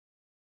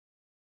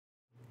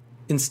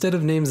Instead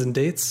of names and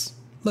dates,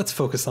 let's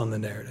focus on the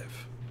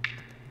narrative.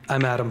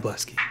 I'm Adam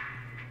Blesky.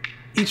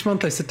 Each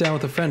month I sit down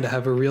with a friend to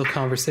have a real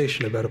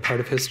conversation about a part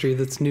of history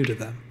that's new to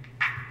them.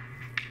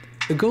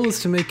 The goal is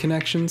to make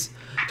connections,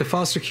 to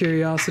foster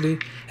curiosity,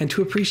 and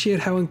to appreciate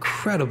how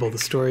incredible the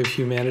story of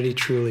humanity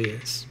truly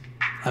is.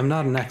 I'm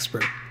not an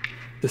expert.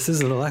 This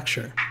isn't a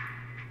lecture.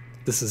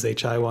 This is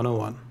HI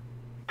 101.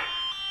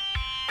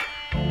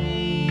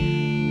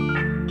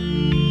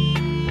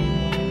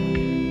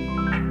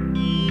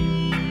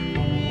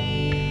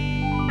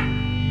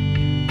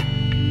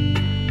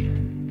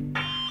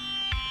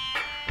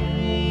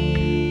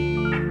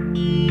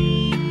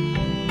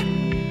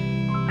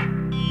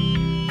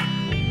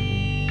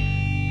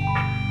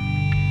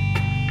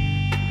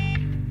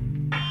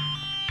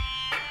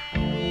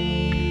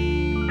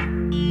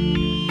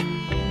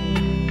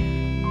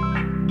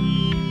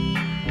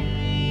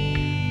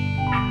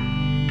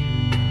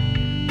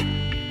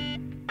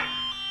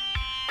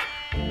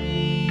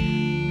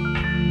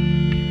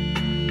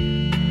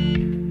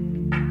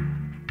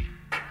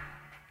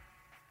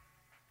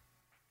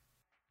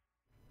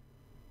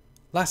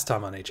 Last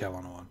time on HI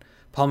 101,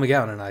 Paul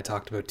McGowan and I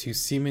talked about two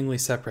seemingly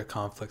separate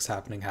conflicts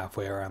happening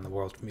halfway around the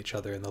world from each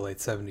other in the late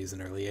 70s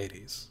and early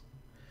 80s.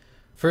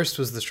 First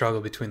was the struggle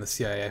between the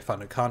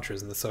CIA-funded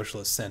Contras and the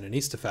socialist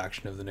Sandinista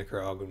faction of the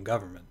Nicaraguan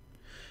government.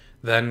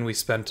 Then we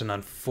spent an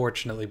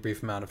unfortunately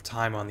brief amount of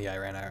time on the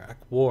Iran-Iraq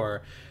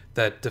War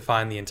that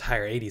defined the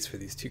entire 80s for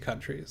these two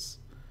countries.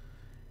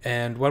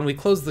 And when we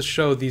closed the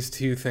show, these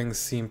two things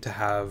seemed to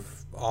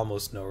have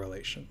almost no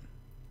relation.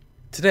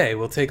 Today,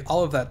 we'll take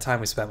all of that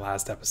time we spent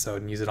last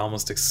episode and use it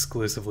almost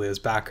exclusively as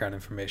background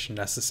information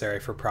necessary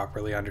for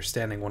properly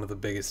understanding one of the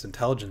biggest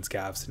intelligence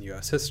gaffes in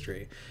U.S.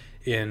 history,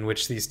 in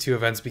which these two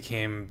events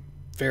became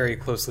very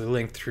closely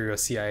linked through a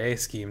CIA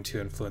scheme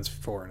to influence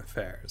foreign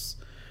affairs.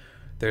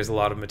 There's a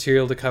lot of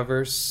material to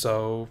cover,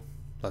 so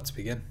let's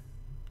begin.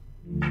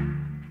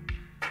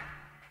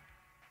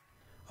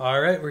 All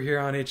right, we're here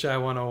on HI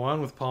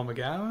 101 with Paul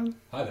McGowan.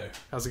 Hi there.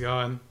 How's it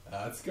going?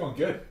 It's going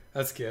good.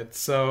 That's good.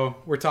 So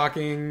we're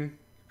talking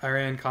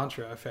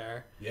Iran-Contra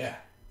affair. Yeah.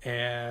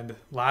 And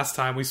last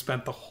time we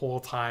spent the whole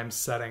time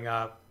setting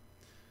up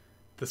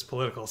this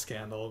political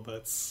scandal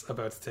that's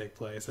about to take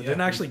place. It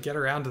didn't actually get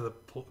around to the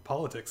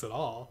politics at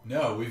all.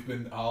 No, we've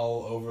been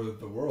all over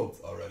the world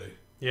already.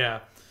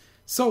 Yeah.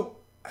 So,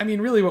 I mean,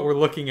 really what we're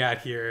looking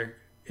at here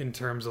in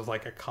terms of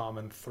like a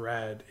common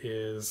thread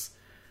is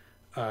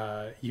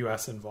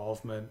U.S.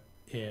 involvement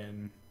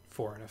in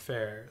foreign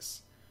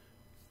affairs.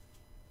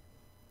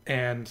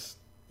 And,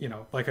 you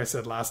know, like I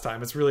said last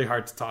time, it's really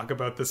hard to talk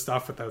about this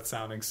stuff without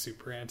sounding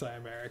super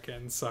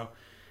anti-American. So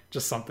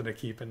just something to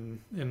keep in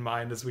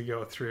mind as we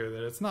go through,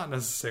 that it's not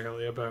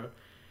necessarily about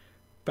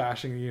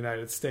bashing the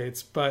United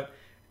States. But,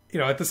 you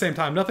know, at the same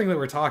time, nothing that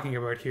we're talking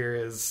about here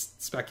is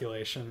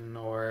speculation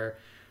or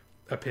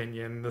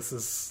opinion. This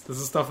is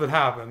stuff that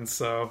happens.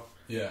 So,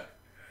 yeah,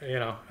 you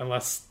know,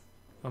 unless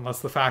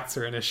the facts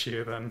are an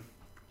issue, then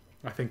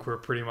I think we're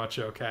pretty much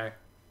okay.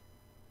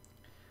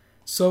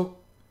 So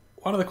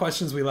one of the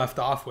questions we left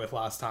off with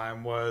last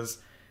time was,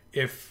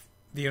 if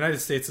the United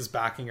States is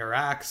backing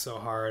Iraq so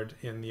hard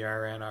in the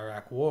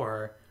Iran-Iraq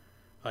war,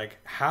 like,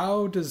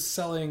 how does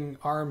selling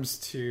arms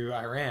to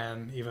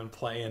Iran even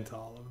play into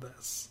all of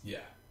this?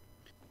 Yeah.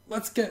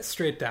 Let's get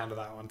straight down to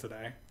that one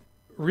today.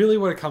 Really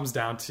what it comes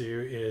down to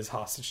is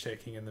hostage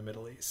taking in the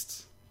Middle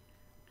East.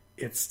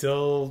 It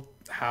still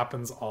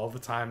happens all the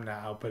time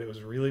now, but it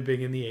was really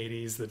big in the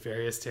 80s that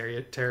various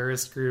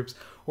terrorist groups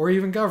or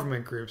even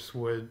government groups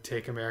would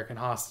take American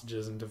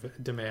hostages and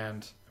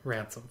demand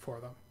ransom for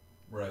them.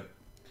 Right.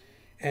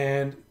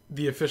 And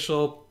the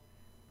official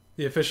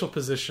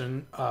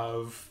position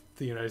of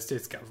the United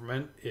States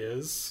government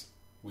is,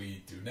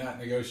 we do not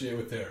negotiate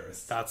with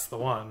terrorists. That's the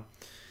one.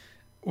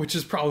 Which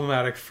is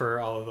problematic for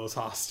all of those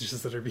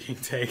hostages that are being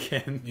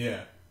taken.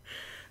 Yeah.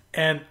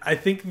 And I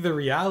think the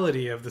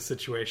reality of the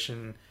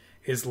situation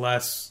is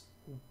less,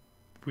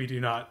 we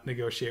do not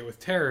negotiate with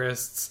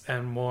terrorists,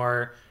 and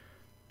more,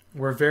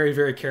 we're very,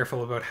 very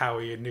careful about how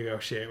we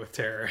negotiate with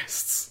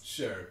terrorists.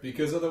 Sure,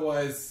 because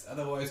otherwise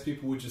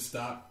people would just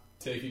stop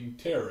taking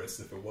terrorists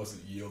if it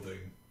wasn't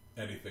yielding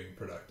anything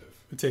productive.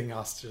 Taking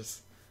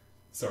hostages.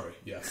 Sorry,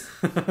 yes.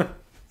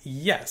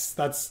 Yes,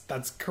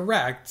 that's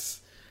correct.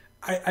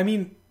 I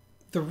mean,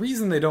 the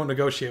reason they don't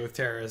negotiate with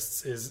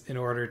terrorists is in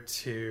order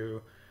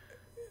to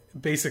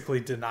basically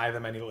deny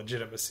them any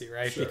legitimacy,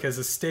 right? Sure. Because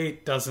a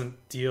state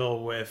doesn't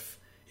deal with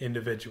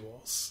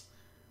individuals.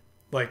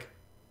 Like,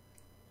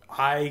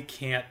 I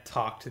can't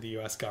talk to the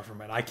U.S.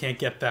 government. I can't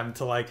get them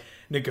to, like,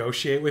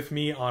 negotiate with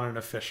me on an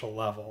official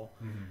level.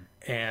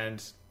 Mm-hmm.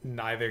 And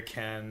neither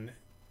can,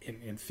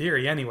 in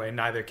theory anyway,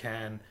 neither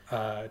can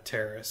a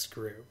terrorist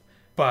group.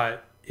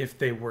 But if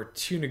they were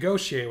to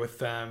negotiate with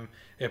them,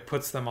 it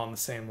puts them on the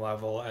same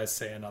level as,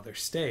 say, another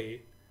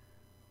state,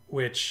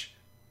 which,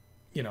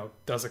 you know,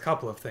 does a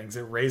couple of things.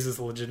 It raises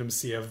the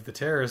legitimacy of the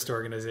terrorist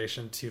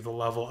organization to the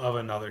level of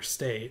another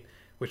state,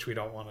 which we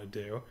don't want to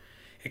do.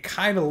 It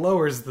kind of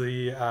lowers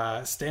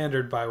the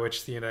standard by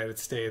which the United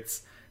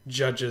States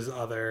judges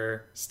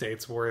other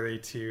states worthy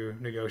to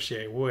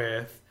negotiate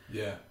with,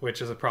 Yeah.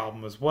 which is a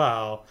problem as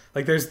well.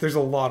 Like there's a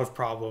lot of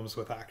problems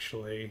with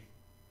actually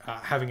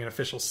having an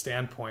official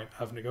standpoint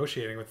of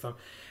negotiating with them.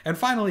 And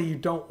finally, you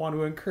don't want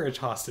to encourage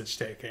hostage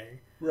taking.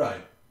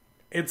 Right.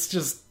 It's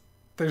just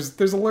there's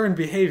a learned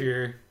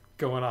behavior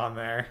going on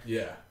there.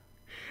 Yeah.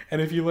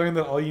 And if you learn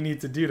that all you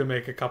need to do to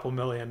make a couple $1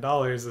 million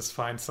is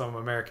find some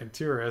American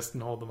tourist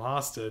and hold them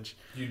hostage,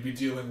 You'd be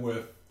dealing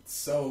with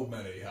so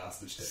many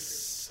hostage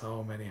takers.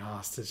 so many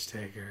hostage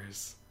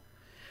takers.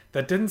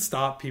 That didn't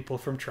stop people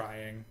from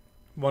trying.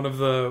 One of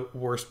the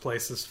worst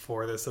places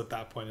for this at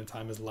that point in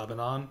time is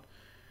Lebanon.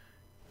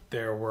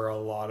 There were a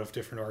lot of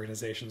different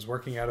organizations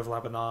working out of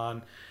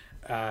Lebanon,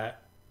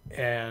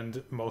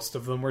 and most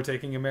of them were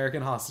taking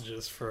American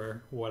hostages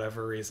for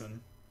whatever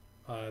reason.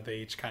 They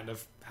each kind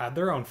of had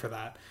their own for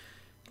that.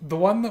 The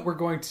one that we're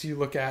going to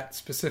look at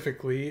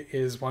specifically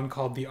is one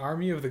called the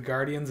Army of the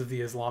Guardians of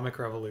the Islamic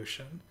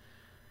Revolution.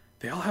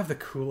 They all have the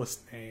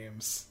coolest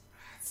names.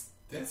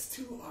 That's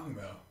too long,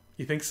 though.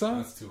 You think so?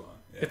 That's too long.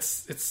 Yeah.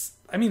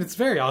 It's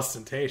very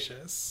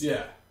ostentatious.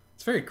 Yeah.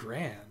 It's very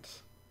grand.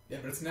 Yeah,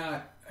 but it's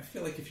not... I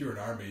feel like if you're an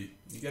army,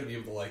 you gotta be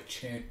able to, like,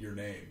 chant your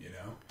name, you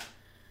know?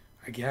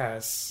 I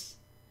guess.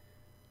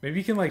 Maybe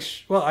you can, like...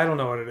 well, I don't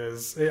know what it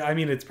is. I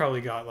mean, it's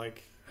probably got,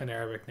 like, an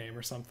Arabic name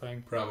or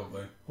something.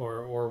 Probably.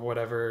 Or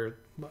whatever.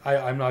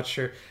 I'm not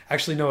sure.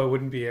 Actually, no, it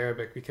wouldn't be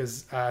Arabic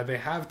because they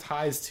have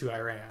ties to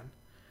Iran.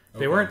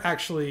 They weren't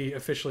actually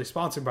officially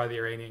sponsored by the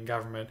Iranian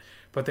government,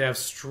 but they have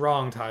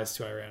strong ties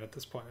to Iran at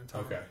this point in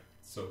time. Okay.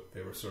 So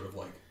they were sort of,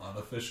 like,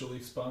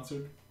 unofficially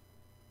sponsored?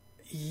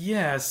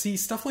 Yeah, see,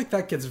 stuff like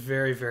that gets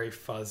very, very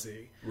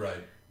fuzzy.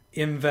 Right.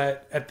 In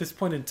that, at this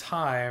point in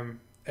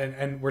time,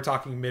 and we're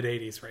talking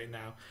mid-'80s right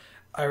now,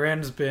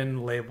 Iran's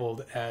been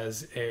labeled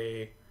as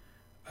a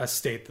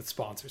state that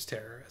sponsors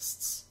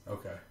terrorists.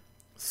 Okay.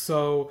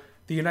 So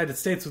the United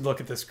States would look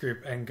at this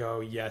group and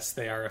go, yes,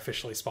 they are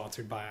officially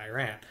sponsored by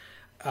Iran.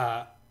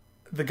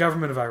 The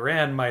government of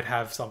Iran might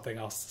have something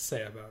else to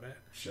say about it.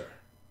 Sure.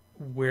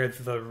 Where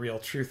the real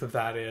truth of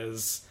that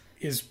is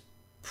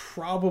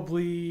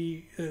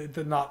probably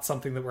not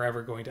something that we're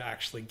ever going to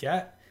actually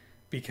get,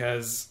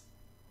 because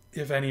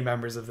if any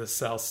members of this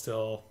cell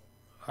still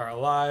are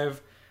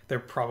alive, they're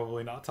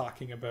probably not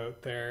talking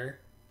about their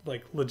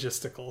like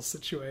logistical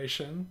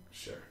situation.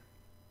 Sure.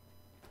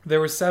 There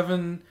were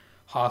 7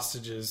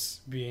 hostages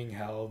being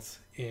held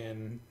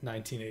in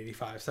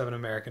 1985. 7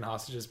 American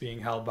hostages being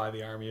held by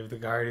the Army of the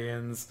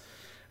Guardians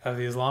of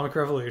the Islamic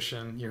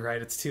Revolution. You're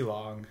right, it's too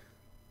long.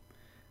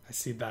 I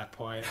see that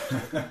point.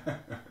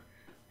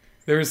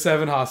 There were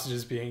 7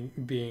 hostages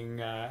being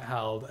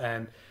held,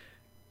 and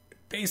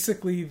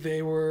basically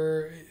they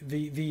were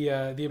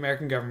the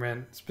American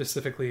government,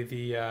 specifically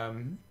the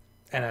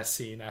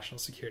NSC, National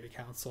Security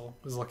Council,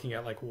 was looking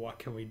at like, what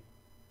can we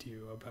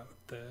do about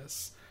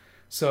this?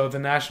 So the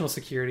National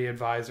Security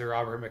Advisor,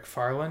 Robert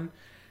McFarlane,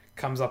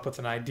 comes up with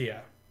an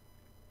idea.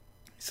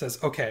 He says,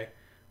 okay,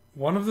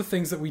 one of the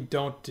things that we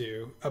don't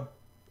do,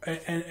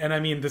 and I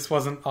mean, this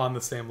wasn't on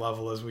the same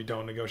level as we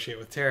don't negotiate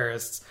with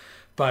terrorists,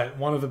 but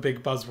one of the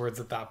big buzzwords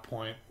at that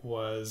point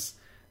was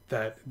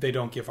that they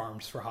don't give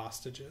arms for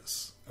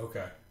hostages.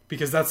 Okay.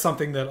 Because that's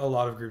something that a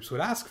lot of groups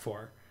would ask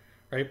for,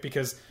 right?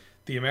 Because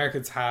the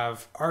Americans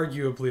have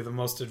arguably the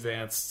most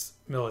advanced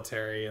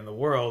military in the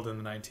world in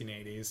the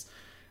 1980s.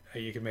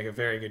 You can make a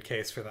very good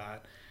case for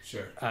that.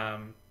 Sure.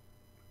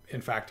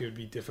 In fact, it would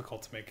be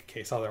difficult to make a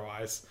case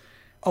otherwise.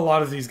 A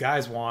lot of these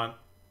guys want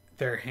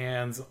their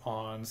hands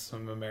on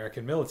some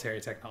American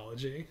military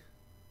technology.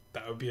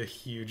 That would be a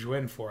huge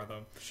win for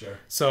them. Sure.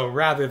 So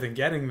rather than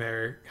getting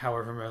their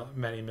however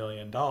many $1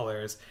 million,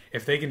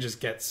 if they can just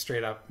get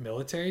straight up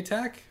military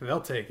tech,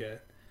 they'll take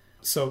it.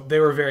 So they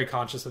were very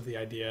conscious of the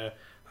idea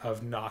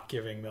of not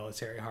giving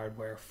military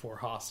hardware for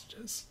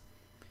hostages.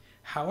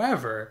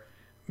 However,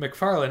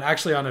 McFarlane,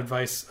 actually on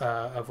advice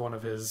of one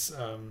of his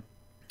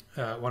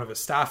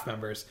staff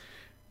members,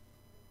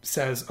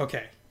 says,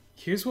 okay,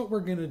 here's what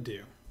we're going to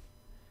do.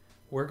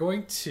 We're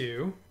going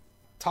to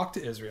talk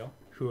to Israel,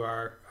 who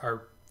are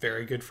our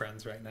very good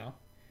friends right now.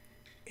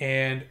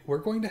 And we're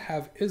going to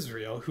have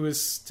Israel, who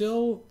is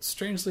still,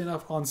 strangely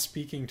enough, on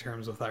speaking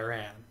terms with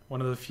Iran. One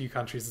of the few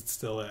countries it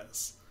still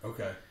is.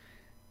 Okay.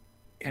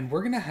 And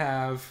we're going to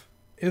have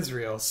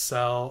Israel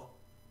sell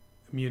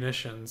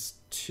munitions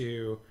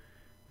to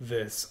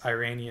this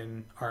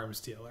Iranian arms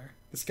dealer.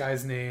 This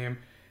guy's name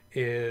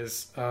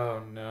is,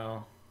 oh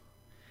no,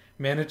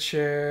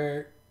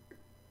 Manicher,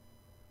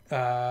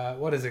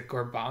 what is it,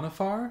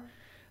 Gorbanifar?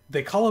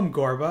 They call him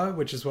Gorba,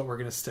 which is what we're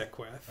going to stick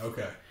with.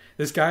 Okay.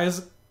 This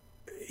guy's,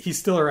 he's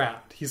still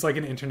around. He's like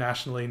an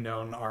internationally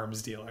known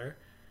arms dealer,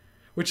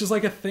 which is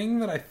like a thing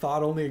that I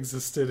thought only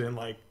existed in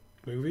like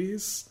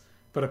movies,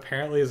 but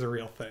apparently is a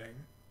real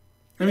thing.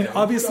 I mean,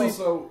 obviously,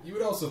 you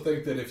would also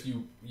think that if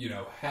you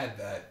had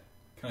that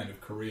kind of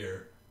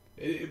career,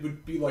 it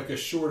would be like a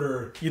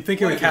shorter. You'd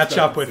think it would catch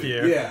up with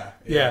you.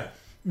 Yeah.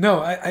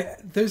 No,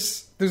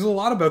 there's a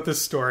lot about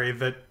this story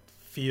that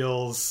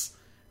feels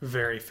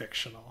very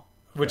fictional.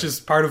 which is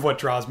part of what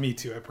draws me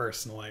to it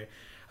personally.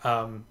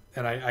 And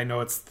I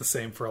know it's the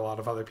same for a lot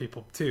of other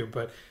people too.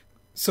 But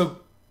so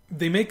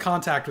they make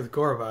contact with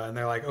Gorba and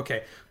they're like,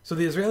 okay, so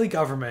the Israeli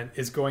government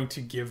is going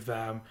to give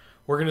them,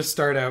 we're going to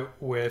start out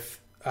with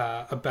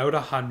about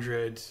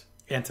 100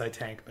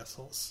 anti-tank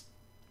missiles.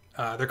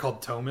 They're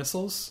called TOW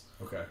missiles.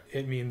 Okay.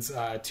 It means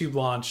tube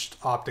launched,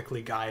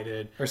 optically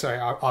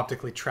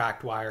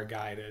tracked, wire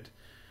guided.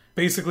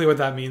 Basically what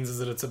that means is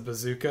that it's a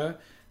bazooka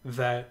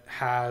that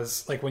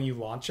has, like, when you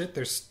launch it,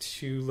 there's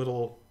two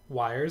little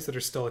wires that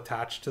are still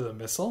attached to the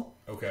missile.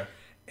 Okay.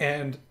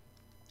 And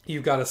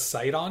you've got a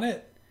sight on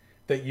it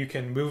that you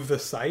can move the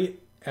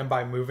sight, and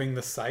by moving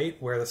the sight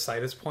where the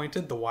sight is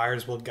pointed, the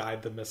wires will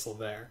guide the missile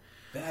there.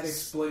 That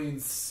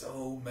explains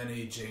so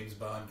many James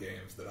Bond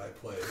games that I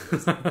played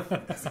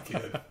as a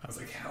kid. I was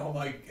like, how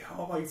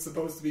am I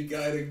supposed to be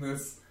guiding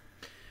this?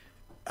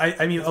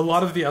 I mean, a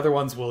lot of the other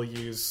ones will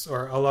use,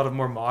 or a lot of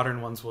more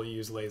modern ones will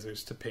use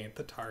lasers to paint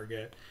the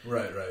target.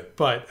 Right.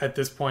 But at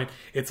this point,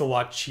 it's a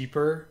lot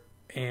cheaper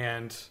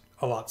and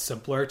a lot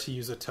simpler to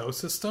use a TOW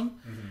system.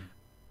 Mm-hmm.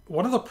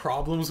 One of the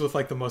problems with,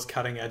 like, the most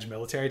cutting edge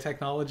military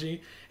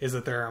technology is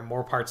that there are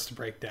more parts to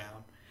break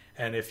down.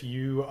 And if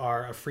you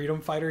are a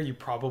freedom fighter, you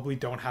probably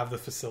don't have the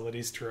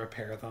facilities to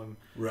repair them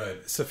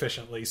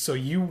sufficiently. So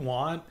you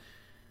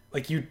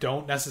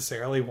don't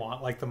necessarily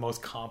want, like, the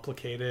most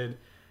complicated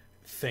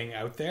thing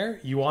out there.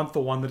 You want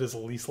the one that is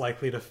least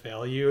likely to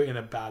fail you in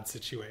a bad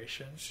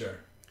situation. Sure.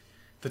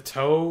 The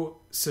TOW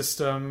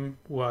system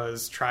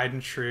was tried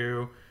and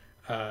true.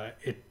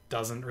 It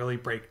doesn't really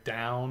break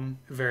down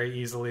very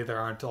easily. There's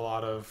not a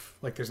lot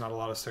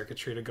of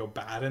circuitry to go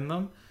bad in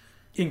them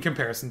in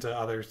comparison to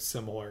other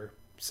similar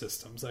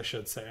systems, I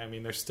should say. I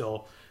mean, they're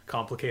still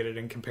complicated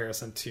in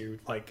comparison to,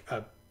 like,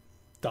 a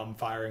dumb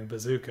firing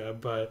bazooka,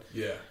 but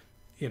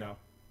you know,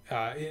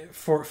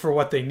 for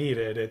what they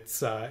needed,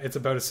 it's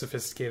about as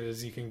sophisticated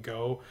as you can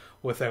go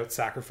without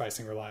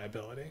sacrificing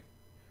reliability.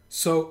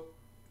 So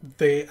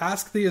they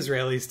ask the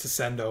Israelis to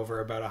send over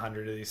about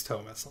 100 of these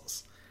TOW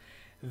missiles.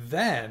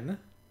 Then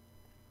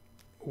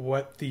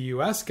what the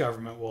US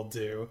government will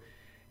do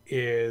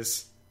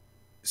is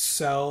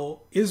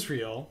sell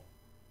Israel,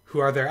 who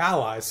are their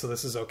allies, so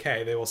this is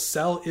okay. They will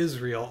sell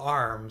Israel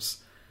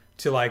arms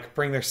to, like,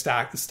 bring their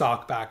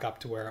stock back up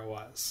to where it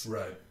was.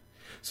 Right.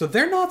 So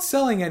they're not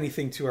selling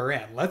anything to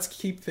Iran. Let's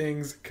keep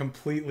things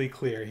completely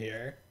clear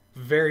here.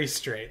 Very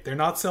straight. They're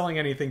not selling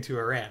anything to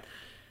Iran.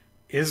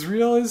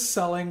 Israel is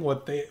selling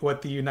what the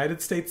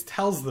United States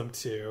tells them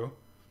to.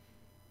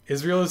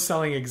 Israel is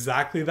selling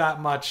exactly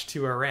that much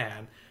to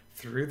Iran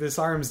through this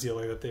arms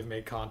dealer that they've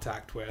made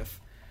contact with.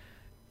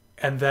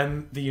 And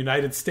then the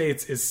United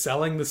States is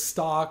selling the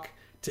stock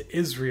to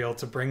Israel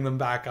to bring them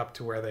back up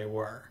to where they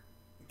were.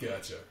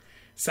 Gotcha.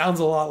 Sounds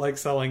a lot like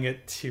selling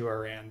it to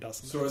Iran,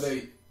 doesn't it? So are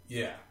they?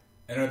 Yeah.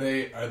 And are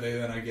they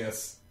then, I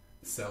guess,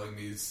 selling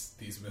these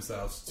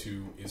missiles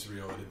to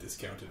Israel at a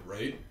discounted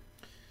rate?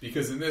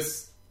 Because in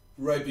this,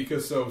 right?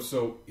 Because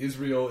so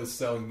Israel is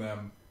selling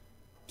them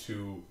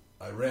to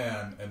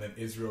Iran, and then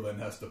Israel then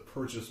has to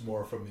purchase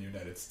more from the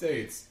United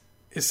States.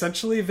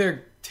 Essentially,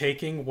 they're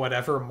taking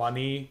whatever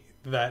money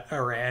that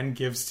Iran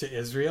gives to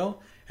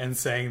Israel and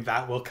saying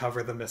that will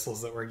cover the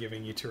missiles that we're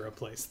giving you to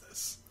replace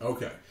this.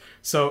 Okay.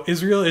 So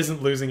Israel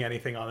isn't losing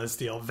anything on this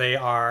deal. They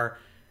are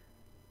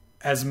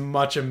as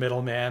much a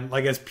middleman,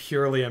 like as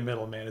purely a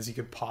middleman as you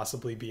could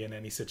possibly be in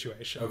any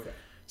situation. Okay.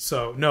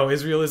 So no,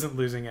 Israel isn't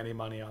losing any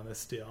money on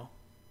this deal.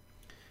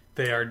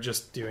 They are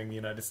just doing the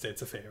United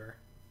States a favor.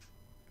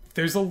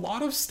 There's a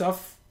lot of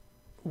stuff,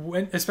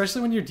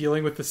 especially when you're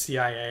dealing with the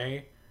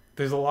CIA,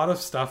 there's a lot of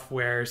stuff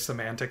where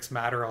semantics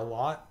matter a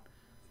lot.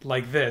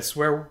 Like this,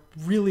 where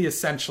really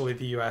essentially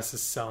the US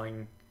is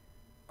selling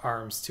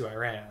arms to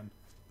Iran.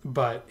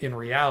 But in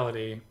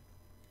reality,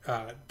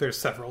 there's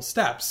several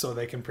steps so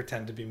they can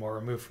pretend to be more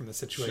removed from the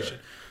situation.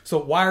 Sure. So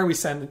why are we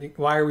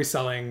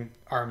selling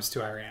arms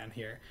to Iran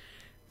here?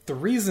 The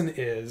reason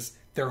is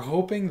they're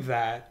hoping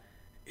that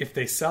if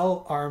they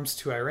sell arms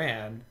to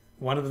Iran,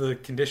 one of the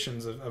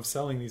conditions of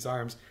selling these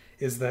arms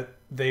is that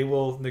they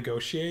will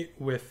negotiate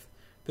with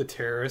the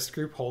terrorist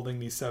group holding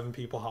these 7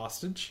 people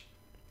hostage,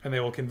 and they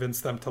will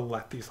convince them to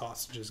let these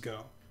hostages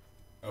go.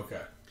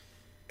 Okay.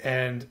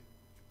 And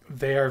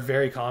they are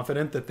very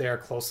confident that they are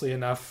closely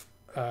enough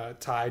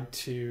tied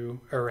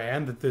to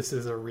Iran that this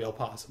is a real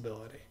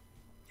possibility.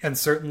 And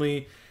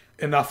certainly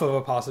enough of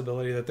a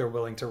possibility that they're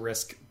willing to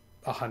risk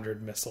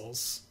 100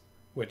 missiles,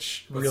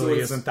 which really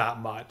isn't that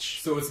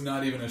much. So it's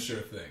not even a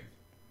sure thing.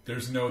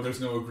 There's no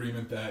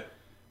agreement that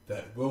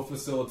will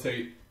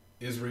facilitate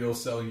Israel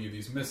selling you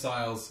these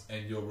missiles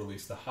and you'll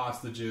release the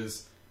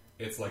hostages.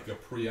 It's like a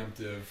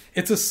preemptive...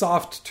 It's a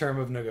soft term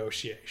of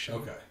negotiation.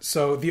 Okay.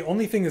 So the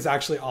only thing that's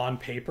actually on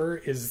paper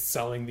is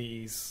selling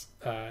these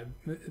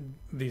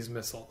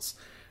missiles.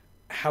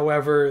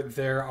 However,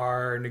 there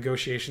are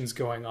negotiations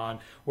going on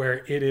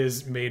where it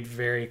is made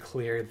very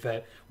clear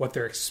that what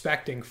they're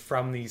expecting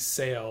from these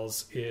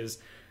sales is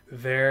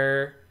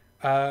their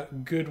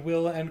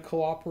goodwill and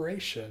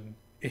cooperation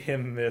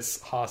in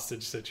this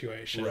hostage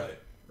situation.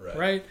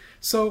 Right.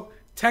 So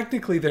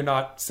technically they're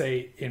not,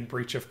 say, in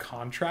breach of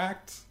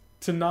contract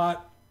to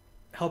not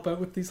help out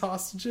with these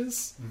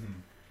hostages. Mm-hmm.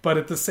 But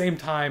at the same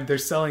time, they're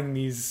selling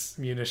these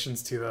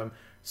munitions to them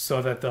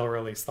so that they'll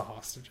release the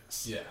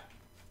hostages. Yeah.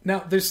 Now,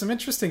 there's some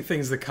interesting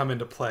things that come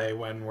into play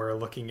when we're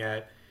looking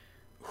at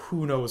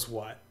who knows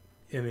what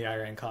in the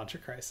Iran-Contra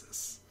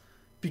crisis.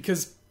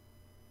 Because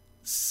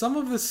some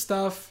of the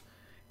stuff,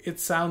 it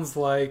sounds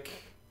like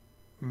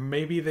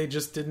maybe they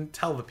just didn't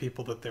tell the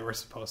people that they were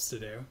supposed to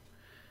do,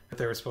 that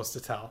they were supposed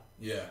to tell.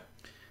 Yeah.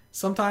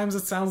 Sometimes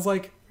it sounds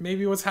like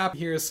maybe what's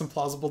happening here is some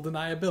plausible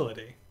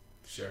deniability.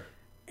 Sure.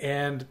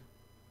 And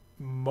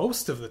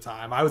most of the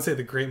time, I would say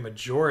the great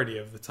majority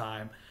of the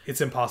time,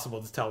 it's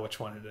impossible to tell which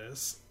one it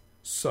is.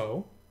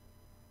 So,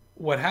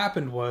 what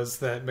happened was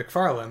that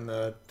McFarlane,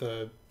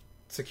 the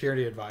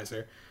security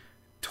advisor,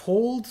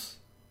 told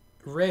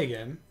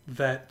Reagan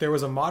that there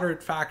was a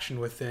moderate faction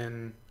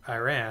within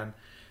Iran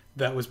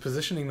that was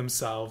positioning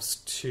themselves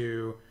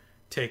to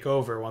take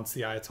over once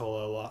the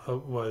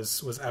Ayatollah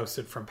was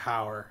ousted from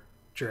power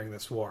during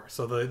this war.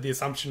 So the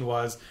assumption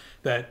was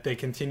that they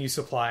continue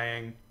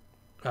supplying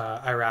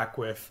Iraq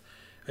with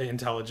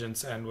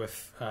intelligence and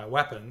with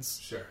weapons.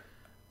 Sure.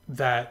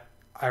 That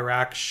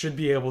Iraq should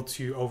be able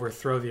to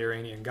overthrow the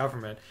Iranian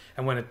government,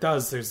 and when it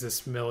does, there's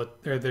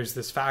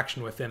this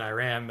faction within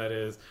Iran that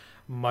is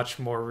much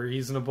more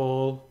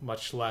reasonable,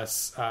 much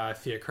less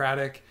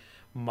theocratic,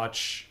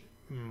 much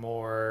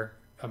more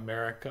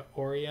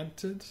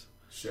America-oriented.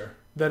 Sure.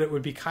 That it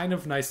would be kind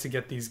of nice to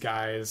get these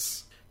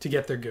guys to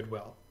get their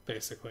goodwill,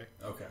 basically.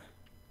 Okay.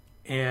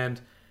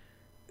 And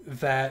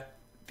that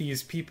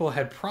these people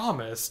had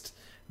promised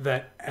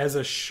that as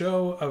a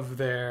show of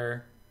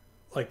their,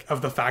 like,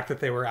 of the fact that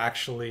they were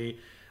actually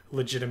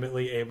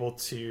legitimately able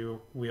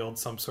to wield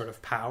some sort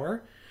of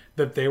power,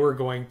 that they were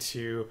going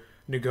to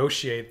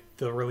negotiate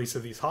the release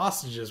of these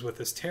hostages with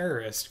this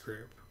terrorist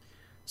group.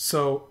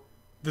 So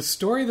the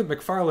story that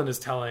McFarlane is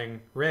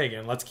telling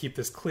Reagan, let's keep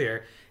this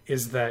clear,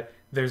 is that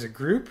there's a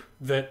group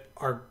that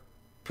are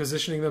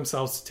positioning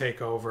themselves to take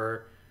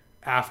over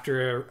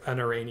after an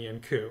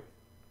Iranian coup.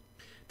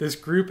 This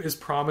group is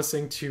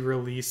promising to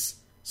release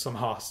some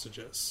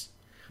hostages.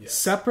 Yes.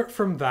 Separate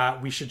from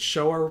that, we should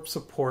show our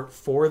support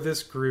for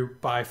this group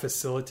by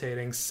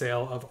facilitating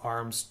sale of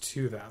arms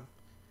to them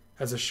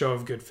as a show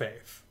of good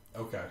faith.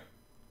 Okay.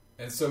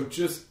 And so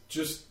just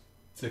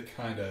to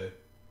kind of,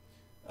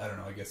 I don't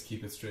know, I guess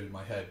keep it straight in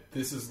my head,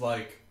 this is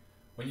like,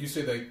 when you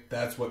say that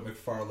that's what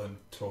McFarlane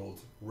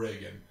told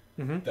Reagan,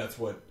 Mm-hmm.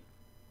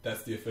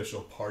 that's the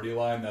official party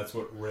line, that's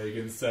what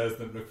Reagan says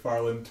that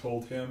McFarlane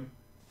told him?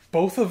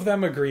 Both of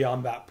them agree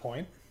on that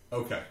point.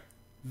 Okay.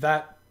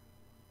 That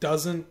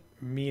doesn't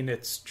mean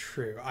it's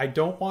true. I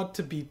don't want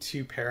to be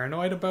too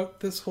paranoid about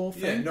this whole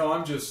thing. Yeah, no,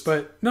 I'm just...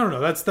 But no,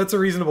 that's a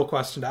reasonable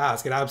question to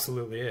ask. It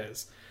absolutely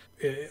is.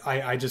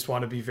 I just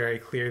want to be very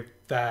clear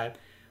that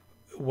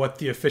what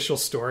the official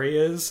story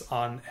is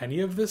on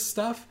any of this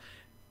stuff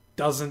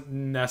doesn't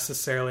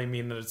necessarily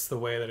mean that it's the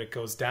way that it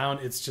goes down.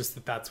 It's just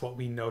that that's what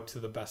we know to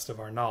the best of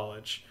our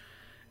knowledge.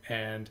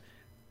 And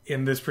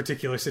in this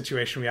particular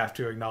situation, we have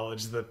to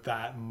acknowledge that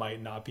that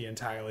might not be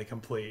entirely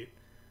complete.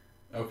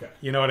 Okay.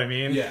 You know what I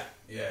mean? Yeah.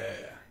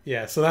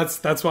 Yeah, so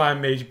that's why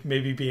I'm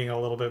maybe being a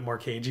little bit more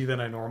cagey than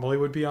I normally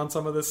would be on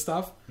some of this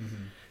stuff.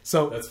 Mm-hmm.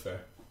 So that's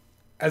fair.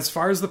 As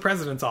far as the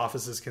president's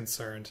office is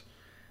concerned,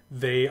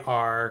 they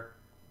are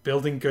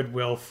building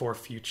goodwill for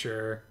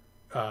future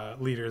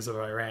leaders of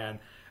Iran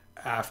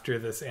after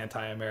this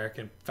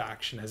anti-American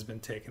faction has been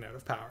taken out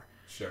of power.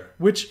 Sure.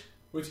 Which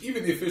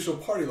even the official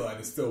party line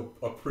is still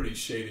a pretty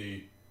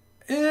shady...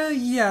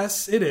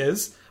 Yes, it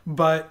is.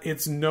 But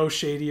it's no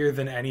shadier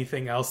than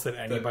anything else that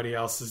anybody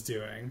else is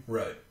doing.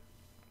 Right.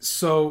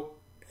 So,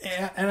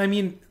 and I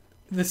mean,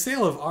 the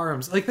sale of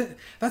arms, like,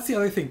 that's the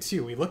other thing,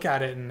 too. We look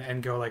at it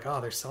and go, like,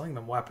 oh, they're selling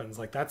them weapons.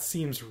 Like, that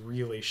seems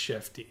really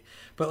shifty.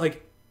 But,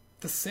 like,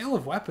 the sale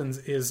of weapons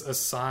is a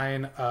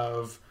sign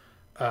of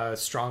a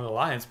strong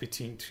alliance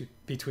between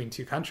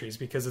two countries,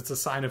 because it's a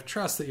sign of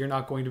trust that you're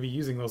not going to be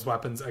using those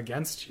weapons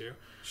against you.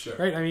 Sure.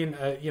 Right? I mean,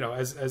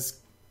 as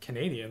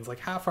Canadians, like,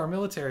 half our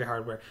military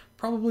hardware,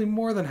 probably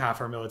more than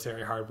half our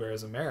military hardware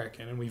is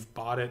American, and we've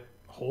bought it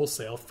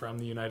wholesale from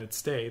the United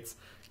States,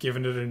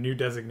 given it a new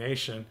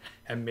designation,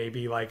 and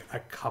maybe like a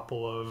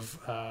couple of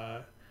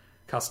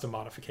custom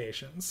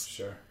modifications.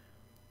 Sure.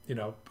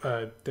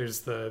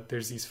 There's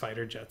these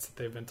fighter jets that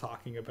they've been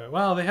talking about.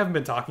 Well, they haven't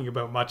been talking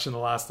about much in the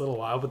last little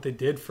while, but they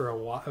did for a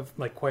while,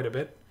 like quite a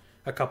bit,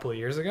 a couple of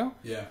years ago.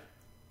 Yeah.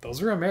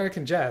 Those were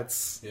American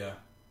jets. Yeah.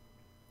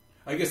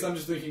 I guess I'm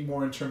just thinking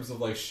more in terms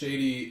of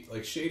shady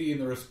in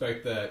the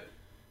respect that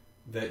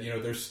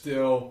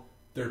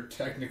they're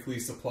technically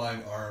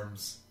supplying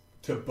arms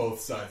to both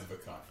sides of a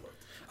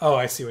conflict. Oh,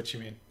 I see what you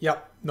mean.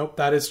 Yep. Nope,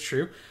 that is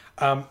true.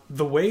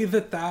 The way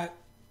that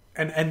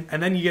and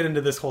then you get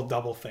into this whole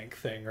doublethink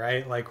thing,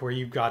 right? Like, where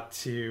you've got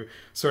to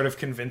sort of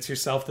convince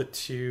yourself that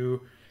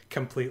two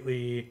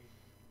completely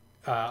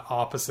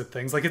opposite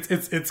things, like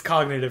it's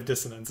cognitive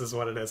dissonance is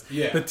what it is.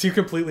 Yeah. The two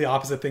completely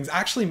opposite things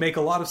actually make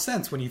a lot of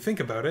sense when you think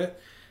about it,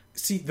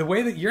 See, the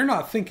way that you're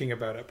not thinking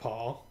about it,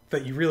 Paul,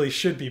 that you really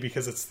should be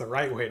because it's the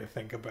right way to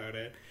think about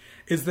it,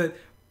 is that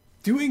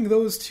doing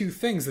those two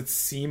things that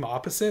seem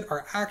opposite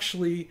are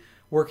actually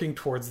working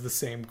towards the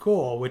same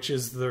goal, which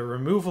is the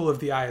removal of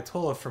the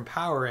Ayatollah from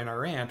power in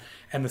Iran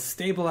and the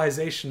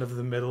stabilization of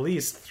the Middle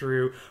East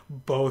through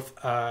both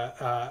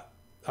a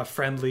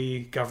friendly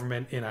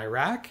government in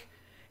Iraq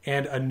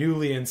and a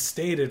newly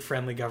instated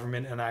friendly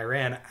government in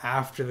Iran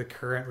after the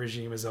current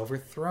regime is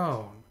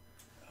overthrown.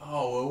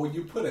 Oh, well, when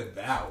you put it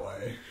that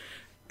way.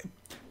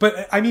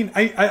 But I mean,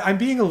 I'm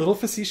being a little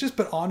facetious,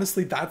 but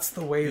honestly, that's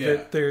the way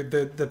that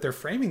they're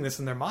framing this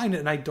in their mind,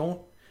 and I don't.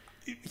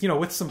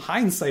 With some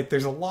hindsight,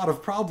 there's a lot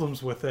of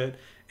problems with it.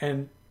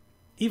 And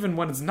even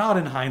when it's not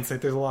in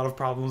hindsight, there's a lot of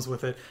problems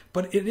with it.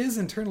 But it is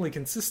internally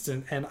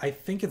consistent. And I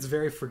think it's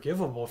very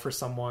forgivable for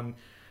someone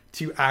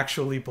to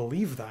actually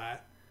believe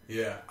that.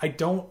 Yeah. I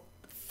don't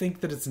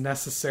think that it's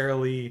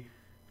necessarily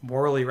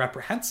morally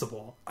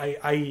reprehensible.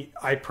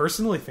 I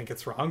personally think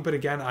it's wrong. But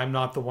again, I'm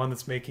not the one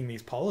that's making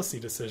these policy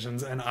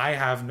decisions. And I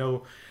have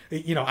no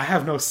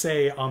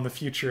say on the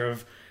future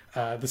of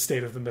the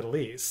state of the Middle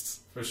East.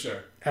 For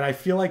sure. And I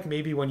feel like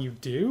maybe when you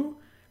do,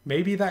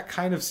 maybe that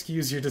kind of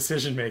skews your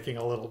decision making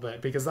a little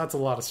bit, because that's a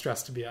lot of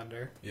stress to be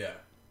under. Yeah.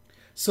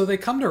 So they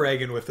come to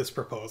Reagan with this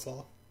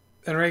proposal.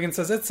 And Reagan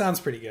says, it sounds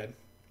pretty good.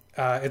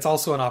 It's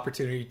also an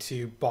opportunity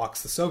to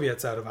box the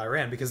Soviets out of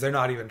Iran, because they're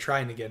not even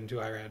trying to get into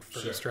Iran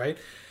first, right?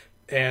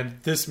 And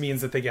this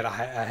means that they get a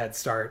head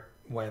start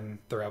when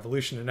the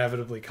revolution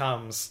inevitably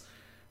comes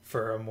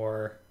for a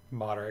more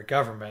moderate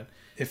government.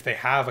 If they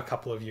have a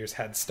couple of years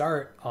head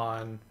start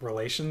on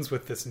relations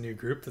with this new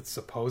group that's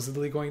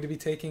supposedly going to be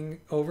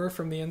taking over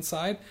from the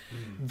inside,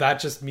 that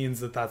just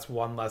means that that's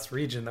one less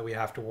region that we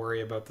have to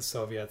worry about the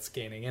Soviets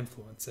gaining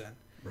influence in.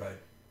 Right.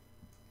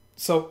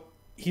 So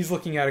he's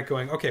looking at it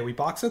going, okay, we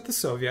box out the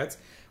Soviets,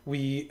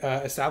 we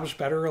establish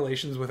better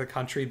relations with a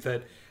country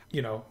that,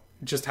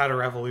 just had a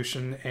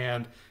revolution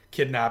and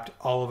kidnapped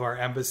all of our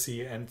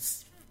embassy and,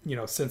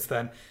 since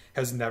then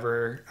has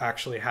never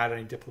actually had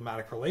any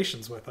diplomatic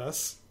relations with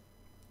us.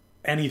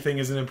 Anything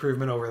is an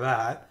improvement over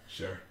that.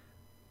 Sure.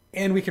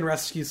 And we can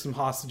rescue some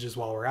hostages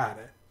while we're at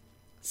it.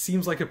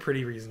 Seems like a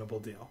pretty reasonable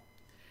deal.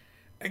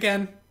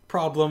 Again,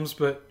 problems,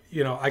 but,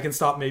 I can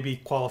stop maybe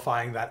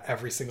qualifying that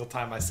every single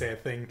time I say a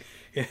thing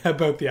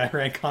about the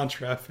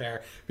Iran-Contra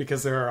affair,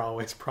 because there are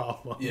always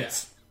problems.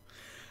 Yes.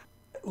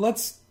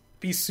 Let's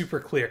be super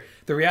clear.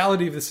 The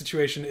reality of the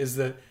situation is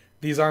that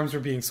these arms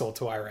were being sold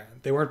to Iran.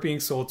 They weren't being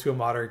sold to a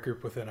moderate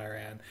group within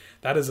Iran.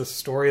 That is a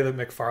story that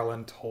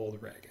McFarlane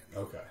told Reagan.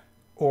 Okay.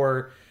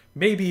 Or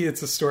maybe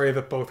it's a story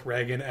that both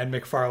Reagan and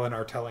McFarlane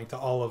are telling to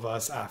all of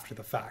us after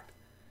the fact.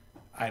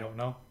 I don't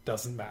know.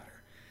 Doesn't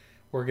matter.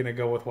 We're going to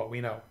go with what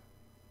we know.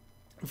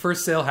 The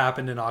first sale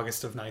happened in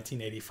August of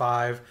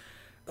 1985.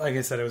 Like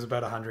I said, it was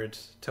about 100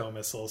 TOW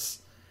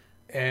missiles.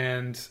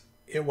 And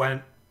it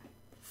went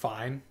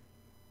fine.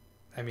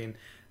 I mean,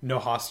 no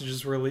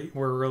hostages were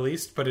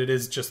released, but it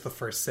is just the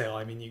first sale.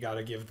 I mean, you got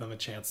to give them a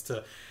chance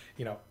to,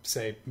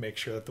 make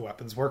sure that the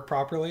weapons work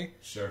properly.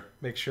 Sure.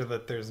 Make sure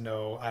that there's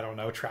no,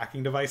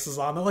 tracking devices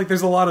on them. Like,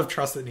 there's a lot of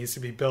trust that needs to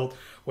be built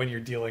when you're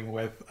dealing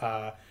with,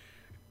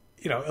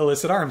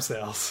 illicit arms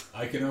sales.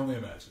 I can only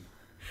imagine.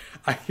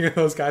 I hear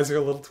those guys are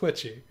a little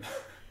twitchy.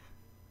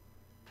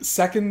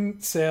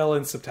 Second sale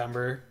in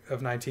September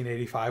of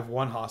 1985,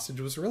 one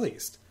hostage was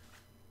released.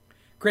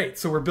 Great.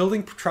 So we're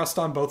building trust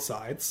on both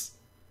sides.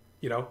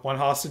 One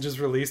hostage is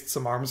released,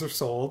 some arms are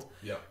sold.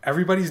 Yep.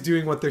 Everybody's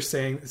doing what they're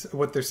saying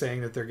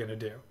that they're going to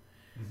do.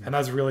 Mm-hmm. And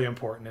that's really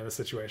important in a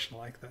situation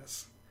like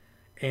this.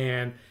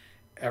 And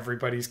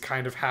everybody's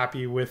kind of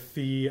happy with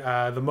the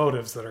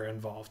motives that are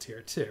involved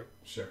here too.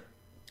 Sure.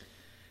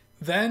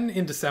 Then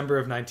in December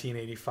of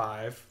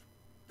 1985,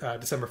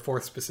 December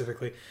 4th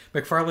specifically,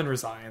 McFarlane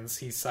resigns.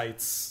 He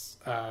cites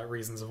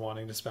reasons of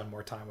wanting to spend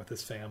more time with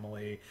his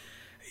family.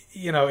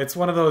 It's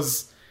one of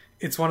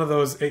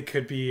those, it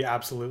could be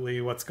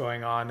absolutely what's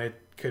going on. It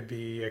could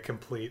be a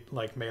complete,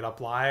 made up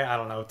lie. I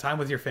don't know. Time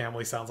with your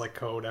family sounds like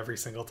code every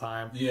single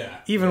time. Yeah.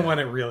 Even when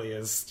it really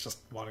is just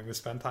wanting to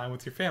spend time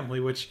with your family,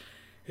 which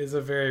is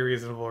a very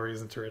reasonable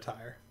reason to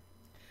retire.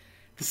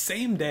 The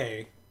same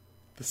day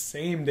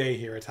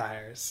he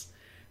retires,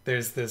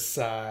 there's this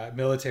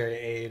military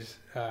aide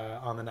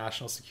on the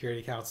National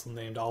Security Council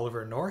named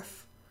Oliver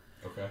North.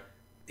 Okay.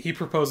 He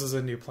proposes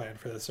a new plan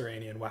for this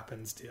Iranian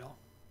weapons deal.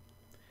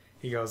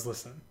 He goes,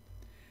 listen,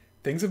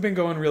 things have been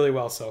going really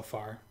well so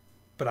far,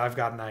 but I've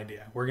got an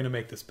idea. We're going to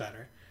make this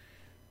better.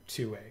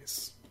 2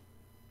 ways.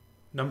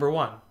 Number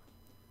 1,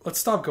 let's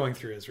stop going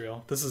through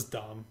Israel. This is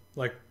dumb.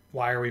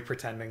 Why are we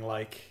pretending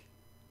like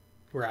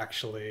we're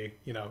actually,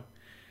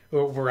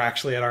 we're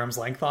actually at arm's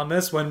length on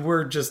this when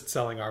we're just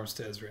selling arms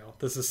to Israel?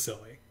 This is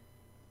silly.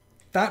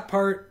 That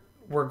part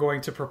we're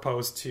going to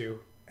propose to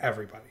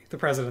everybody. The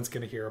president's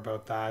going to hear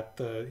about that.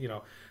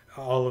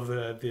 All of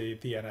the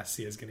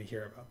NSC is going to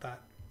hear about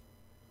that.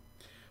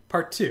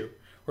 Part 2,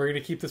 we're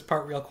going to keep this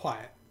part real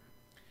quiet.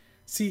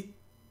 See,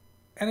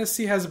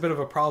 NSC has a bit of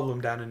a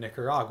problem down in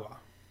Nicaragua.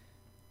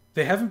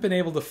 They haven't been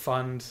able to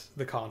fund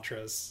the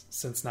Contras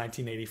since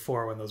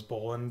 1984 when those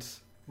Boland...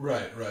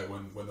 Right,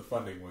 when the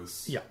funding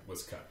was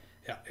cut.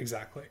 Yeah,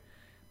 exactly.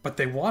 But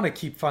they want to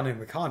keep funding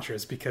the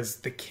Contras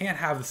because they can't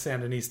have the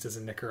Sandinistas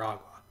in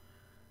Nicaragua.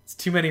 It's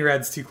too many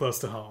Reds too close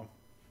to home.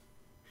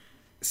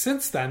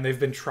 Since then, they've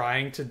been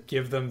trying to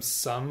give them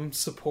some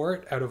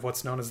support out of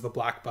what's known as the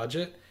black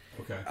budget.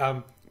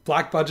 Okay.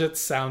 Black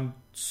budgets sound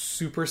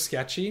super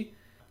sketchy.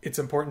 It's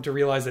important to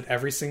realize that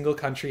every single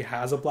country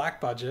has a black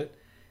budget,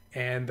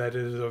 and that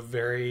it is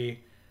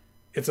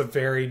a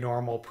very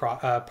normal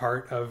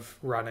part of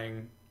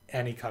running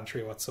any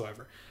country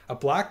whatsoever. A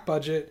black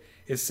budget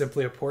is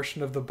simply a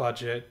portion of the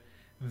budget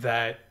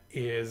that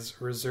is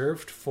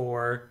reserved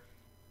for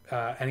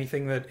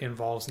anything that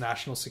involves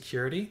national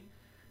security,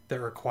 that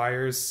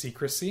requires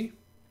secrecy,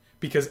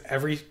 because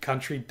every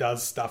country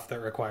does stuff that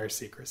requires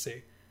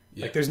secrecy.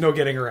 Yeah. Like, there's no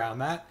getting around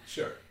that.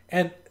 Sure.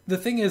 And the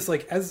thing is,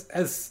 like, as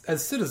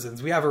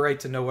citizens, we have a right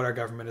to know what our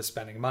government is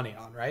spending money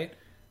on, right?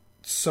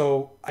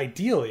 So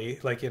ideally,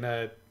 like in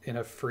a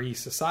free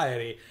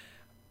society,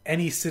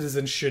 any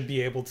citizen should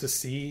be able to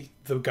see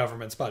the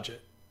government's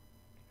budget,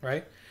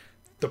 right?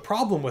 The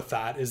problem with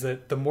that is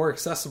that the more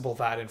accessible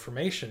that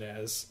information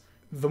is,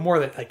 the more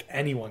that like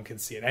anyone can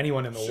see it,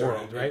 anyone in the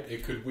world, right?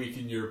 It could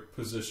weaken your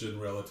position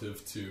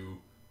relative to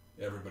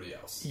everybody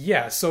else.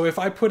 Yeah, so if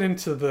I put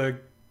into the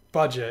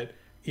budget,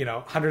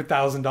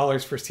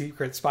 $100,000 for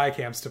secret spy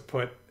cams to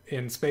put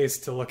in space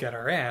to look at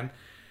Iran,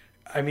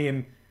 I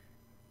mean,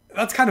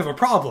 that's kind of a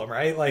problem,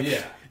 right? Like,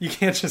 You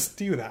can't just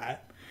do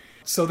that.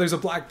 So there's a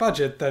black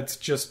budget that's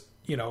just,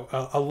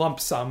 a lump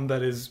sum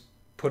that is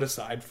put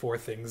aside for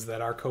things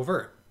that are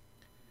covert.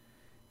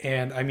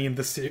 And I mean,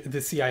 the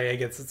CIA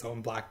gets its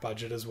own black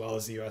budget as well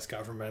as the U.S.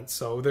 government.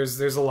 So there's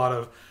a lot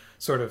of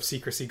sort of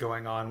secrecy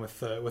going on with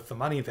the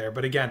money there.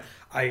 But again,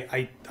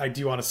 I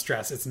do want to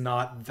stress it's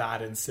not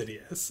that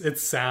insidious. It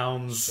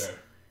sounds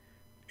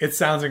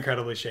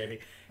incredibly shady.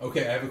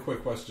 Okay, I have a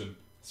quick question,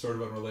 sort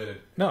of unrelated.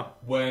 No.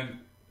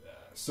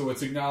 So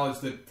it's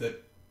acknowledged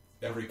that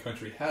every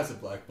country has a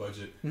black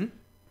budget. Mm-hmm.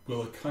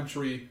 Will a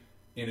country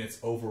in its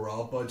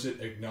overall budget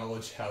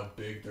acknowledge how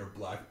big their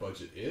black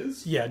budget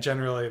is? Yeah,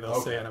 generally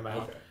they'll say an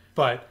amount. Okay.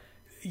 But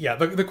yeah,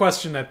 the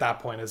question at that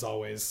point is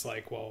always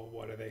like, well,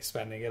 what are they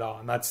spending it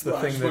on? That's the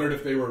thing. I just wondered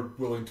if they were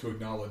willing to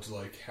acknowledge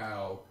like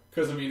how,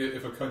 because I mean,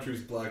 if a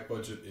country's black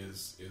budget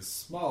is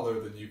smaller,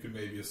 then you can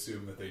maybe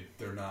assume that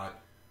they're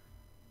not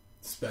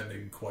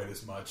spending quite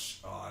as much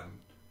on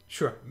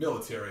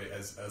military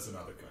as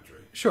another country.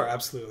 Sure,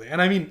 absolutely.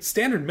 And I mean,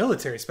 standard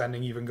military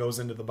spending even goes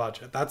into the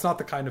budget. That's not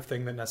the kind of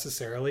thing that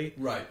necessarily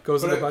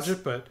goes into the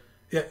budget, but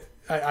yeah,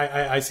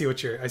 I see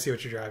what you're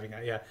driving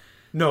at. Yeah.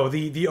 No,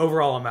 the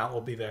overall amount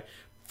will be there.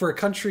 For a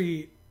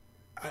country,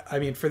 I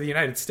mean, for the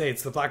United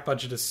States, the black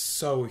budget is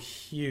so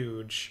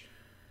huge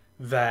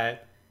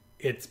that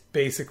it's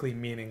basically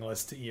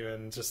meaningless to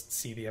even just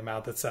see the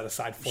amount that's set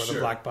aside for the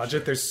black budget. Sure.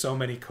 There's so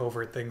many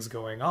covert things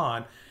going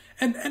on.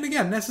 And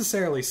again,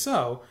 necessarily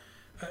so.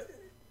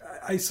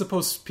 I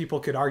suppose people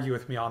could argue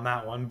with me on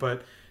that one,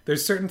 but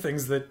there's certain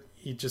things that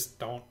you just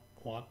don't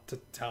want to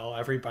tell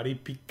everybody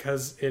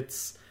because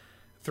it's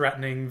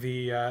threatening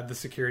the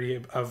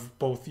security of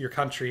both your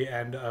country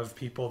and of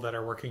people that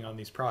are working on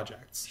these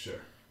projects. Sure.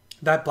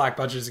 That black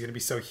budget is going to be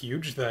so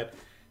huge that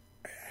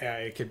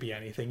it could be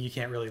anything. You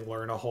can't really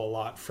learn a whole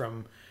lot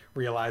from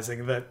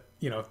realizing that,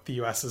 the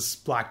US's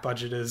black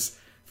budget is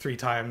 3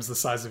 times the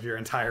size of your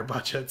entire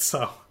budget.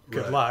 So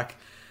good luck.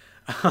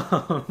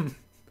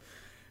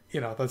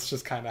 That's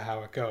just kind of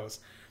how it goes.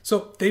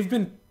 So they've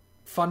been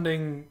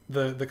funding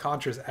the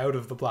Contras out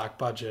of the black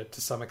budget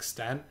to some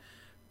extent,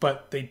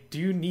 but they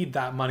do need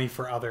that money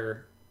for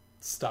other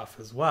stuff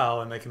as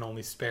well, and they can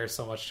only spare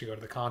so much to go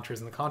to the Contras,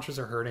 and the Contras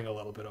are hurting a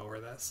little bit over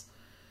this.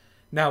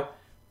 Now,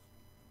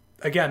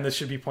 again, this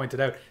should be pointed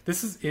out.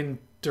 This is in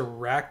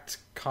direct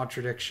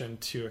contradiction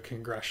to a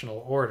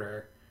congressional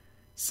order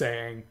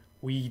saying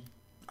we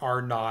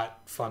are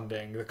not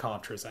funding the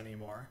Contras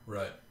anymore.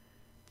 Right.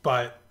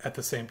 But at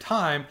the same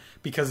time,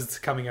 because it's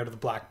coming out of the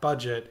black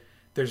budget,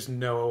 there's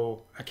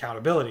no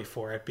accountability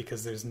for it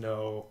because there's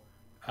no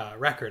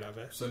record of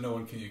it. So no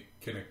one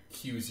can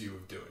accuse you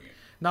of doing it.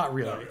 Not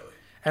really.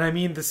 And I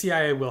mean, the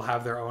CIA will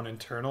have their own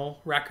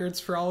internal records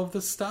for all of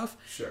this stuff.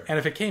 Sure. And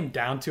if it came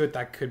down to it,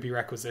 that could be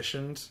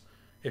requisitioned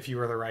if you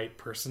were the right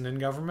person in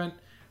government.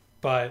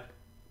 But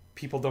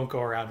people don't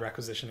go around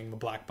requisitioning the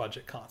black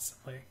budget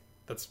constantly.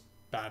 That's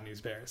bad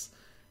news bears.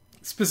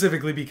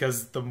 Specifically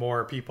because the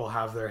more people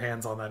have their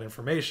hands on that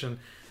information,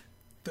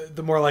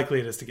 the more likely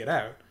it is to get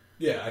out.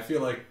 Yeah, I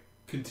feel like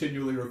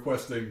continually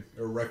requesting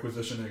or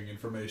requisitioning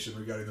information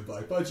regarding the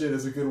black budget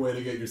is a good way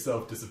to get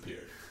yourself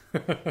disappeared.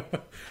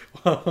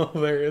 Well,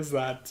 there is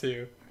that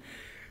too.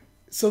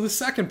 So the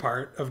second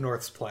part of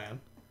North's plan,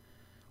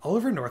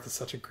 Oliver North is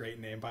such a great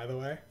name, by the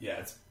way. Yeah,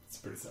 it's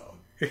pretty solid.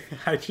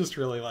 I just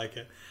really like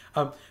it.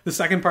 The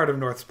second part of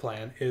North's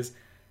plan is,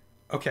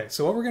 okay,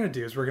 so what we're going to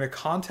do is we're going to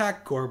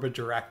contact Gorba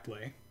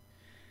directly.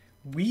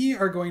 We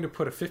are going to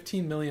put a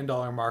 $15 million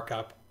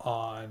markup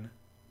on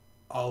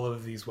all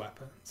of these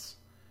weapons.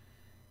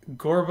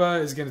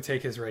 Gorba is going to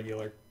take his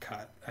regular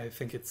cut. I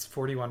think it's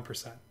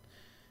 41%.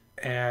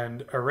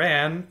 And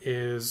Iran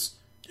is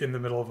in the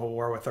middle of a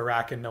war with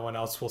Iraq, and no one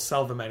else will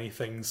sell them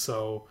anything,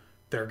 so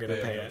they're going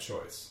to pay no it.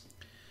 choice.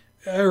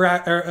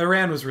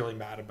 Iran was really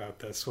mad about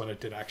this when it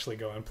did actually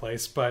go in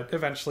place, but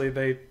eventually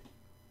they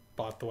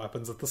bought the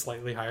weapons at the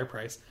slightly higher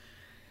price.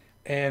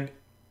 And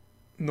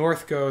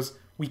North goes,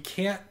 we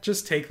can't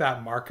just take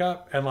that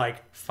markup and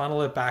like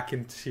funnel it back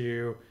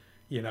into,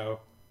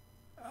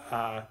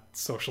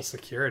 Social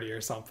Security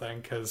or something,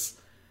 because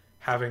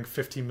having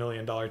 $50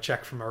 million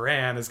check from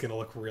Iran is going to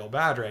look real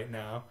bad right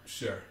now.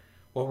 Sure.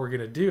 What we're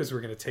going to do is we're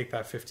going to take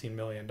that $15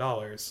 million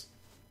and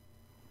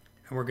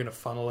we're going to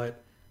funnel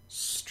it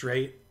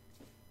straight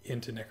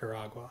into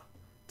Nicaragua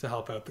to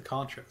help out the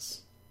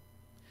Contras.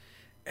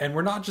 And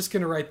we're not just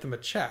going to write them a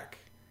check,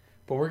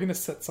 but we're going to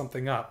set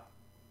something up.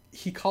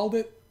 He called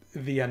it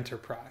the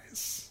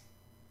Enterprise,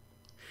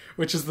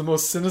 which is the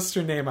most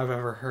sinister name I've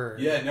ever heard.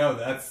 Yeah, no,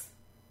 it's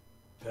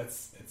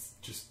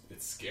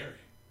scary.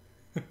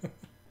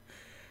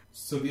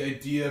 So the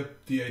idea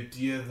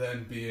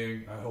then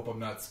being, I hope I'm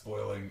not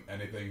spoiling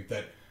anything,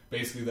 that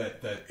basically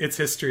that it's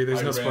history.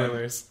 There's no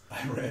spoilers.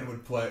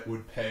 Iran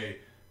would pay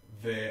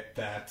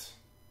that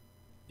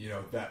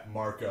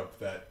markup,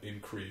 that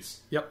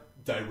increase. Yep.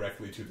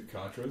 Directly to the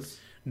Contras.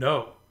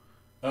 No.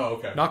 Oh,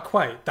 okay. Not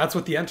quite. That's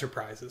what the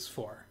Enterprise is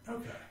for.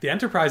 Okay. The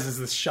Enterprise is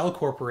this shell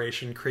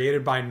corporation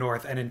created by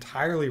North and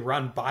entirely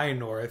run by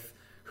North,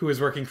 who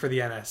is working for the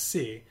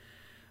NSC.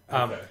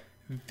 Okay.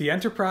 The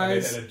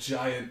Enterprise... And it had a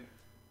giant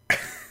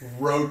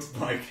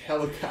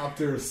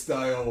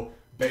helicopter-style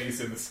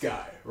base in the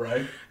sky,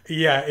 right?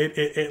 Yeah,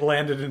 it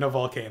landed in a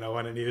volcano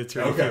when it needed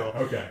to refuel.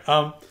 Okay.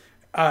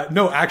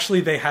 No, actually,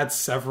 they had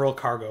several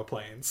cargo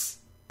planes.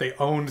 They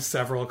owned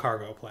several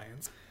cargo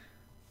planes.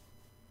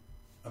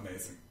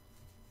 Amazing.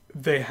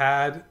 They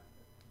had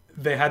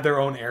their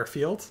own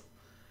airfield.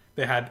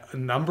 They had a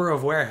number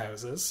of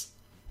warehouses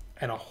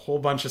and a whole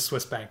bunch of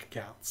Swiss bank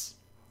accounts.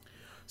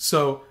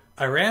 So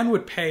Iran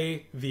would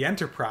pay the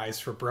Enterprise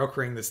for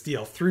brokering this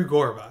deal through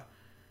Gorba.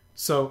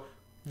 So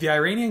the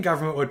Iranian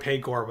government would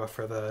pay Gorba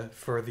for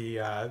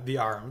the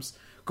arms.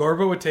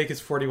 Gorba would take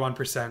his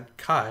 41%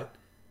 cut,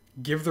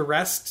 give the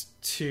rest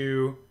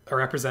to a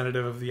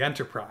representative of the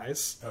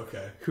Enterprise,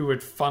 okay, who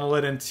would funnel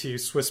it into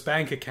Swiss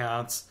bank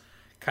accounts,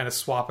 kind of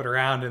swap it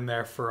around in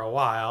there for a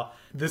while.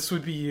 This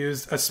would be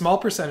used, a small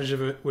percentage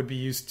of it would be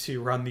used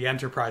to run the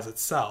Enterprise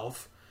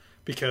itself,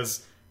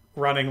 because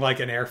running like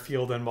an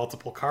airfield and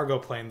multiple cargo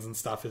planes and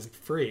stuff isn't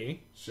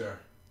free. Sure.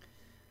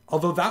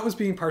 Although that was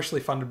being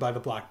partially funded by the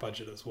black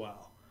budget as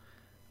well.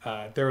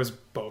 There was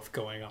both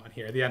going on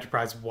here. The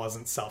Enterprise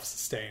wasn't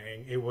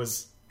self-sustaining. It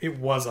was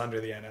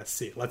under the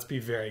NSC. Let's be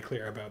very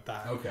clear about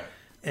that. Okay.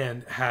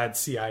 And had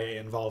CIA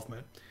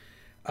involvement.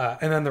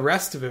 And then the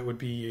rest of it would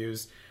be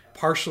used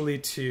partially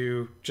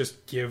to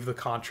just give the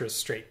Contras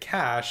straight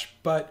cash.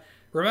 But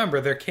remember,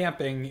 they're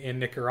camping in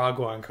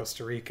Nicaragua and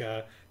Costa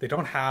Rica. They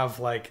don't have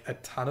like a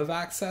ton of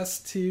access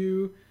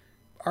to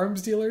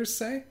arms dealers,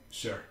 say.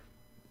 Sure.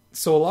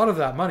 So a lot of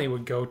that money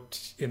would go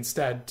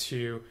instead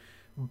to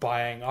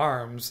buying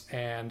arms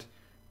and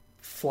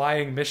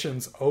flying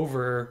missions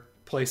over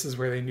places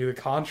where they knew the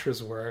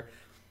Contras were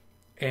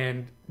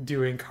and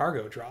doing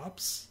cargo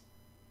drops.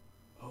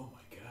 Oh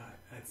my god,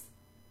 that's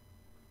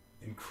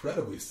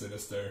incredibly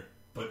sinister,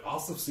 but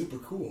also super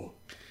cool.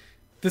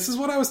 This is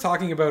what I was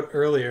talking about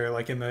earlier,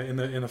 like in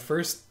the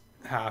first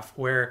half,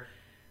 where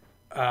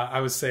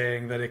I was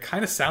saying that it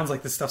kind of sounds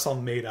like this stuff's all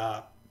made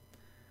up.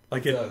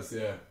 Like it does,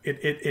 yeah.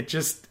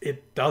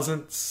 It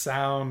doesn't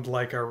sound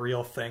like a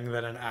real thing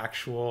that an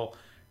actual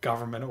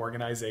government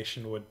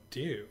organization would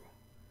do.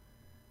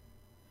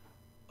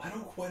 I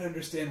don't quite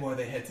understand why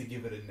they had to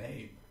give it a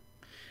name.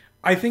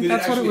 I think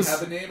that's what it was. Did it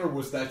actually have a name, or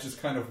was that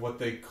just kind of what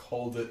they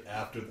called it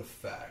after the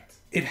fact?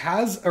 It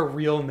has a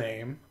real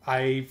name.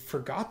 I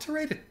forgot to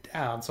write it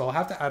down, so I'll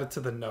have to add it to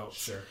the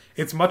notes. Sure.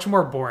 It's much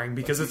more boring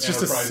because it's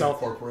just a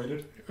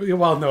Incorporated.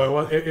 Well,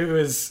 no,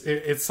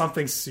 it's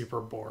something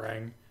super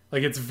boring.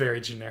 Like, it's very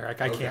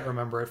generic. I can't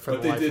remember it for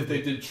the life of me. But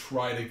they did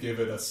try to give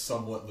it a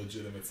somewhat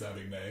legitimate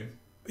sounding name.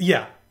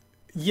 Yeah,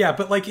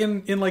 but like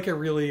in like a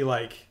really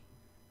like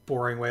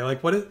boring way.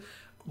 Like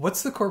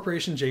what's the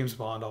corporation James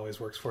Bond always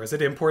works for? Is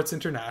it Imports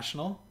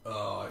International?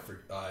 Oh, I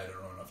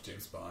don't know enough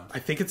James Bond. I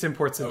think it's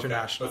Imports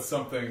International. But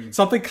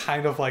something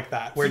kind of like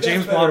that, where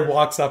James Bond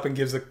walks up and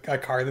gives a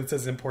card that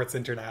says Imports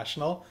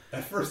International.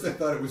 At first, I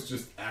thought it was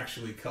just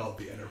actually called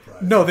the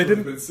Enterprise. No, they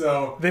didn't.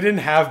 They didn't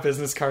have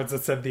business cards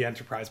that said the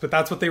Enterprise, but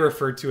that's what they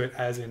referred to it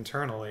as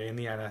internally in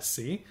the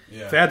NSC.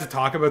 Yeah. They had to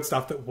talk about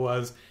stuff that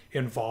was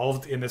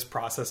involved in this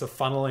process of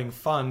funneling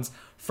funds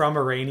from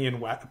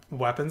Iranian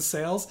weapons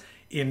sales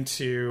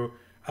into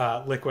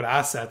liquid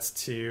assets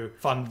to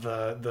fund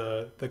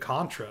the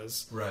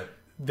Contras. Right.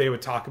 They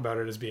would talk about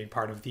it as being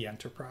part of the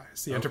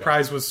Enterprise. The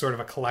Enterprise was sort of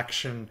a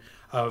collection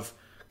of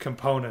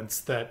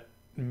components that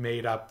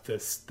made up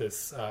this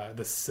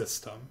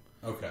system.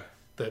 Okay.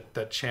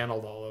 That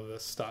channeled all of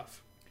this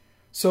stuff.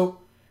 So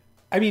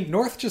I mean,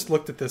 North just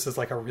looked at this as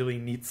like a really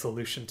neat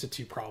solution to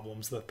two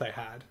problems that they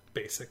had,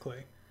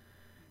 basically.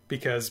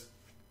 Because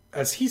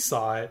as he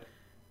saw it,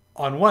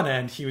 on one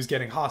end, he was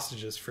getting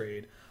hostages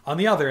freed. On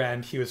the other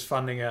end, he was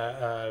funding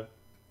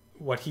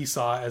what he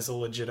saw as a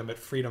legitimate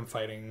freedom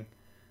fighting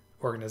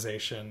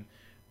organization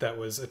that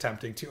was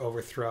attempting to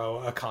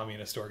overthrow a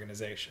communist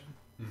organization.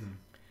 Mm-hmm.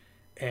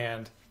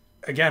 And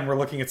again, we're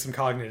looking at some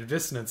cognitive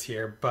dissonance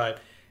here, but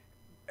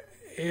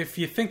if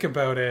you think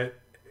about it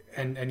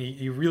and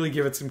you really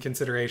give it some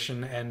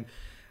consideration and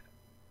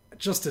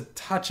just a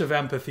touch of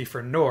empathy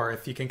for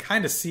North, you can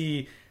kind of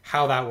see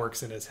how that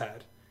works in his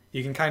head.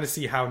 You can kind of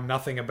see how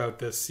nothing about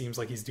this seems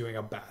like he's doing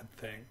a bad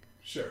thing.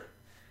 Sure.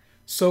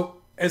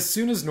 So as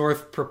soon as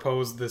North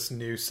proposed this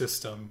new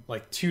system,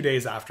 like 2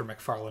 days after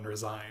McFarlane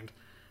resigned,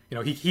 you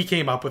know, he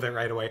came up with it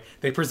right away.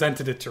 They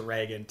presented it to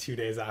Reagan 2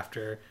 days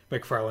after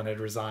McFarlane had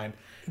resigned.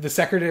 The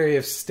Secretary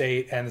of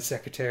State and the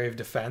Secretary of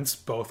Defense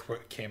both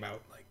came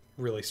out like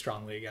really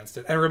strongly against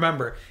it. And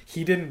remember,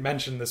 he didn't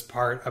mention this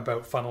part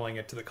about funneling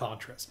it to the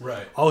Contras.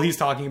 Right. All he's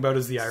talking about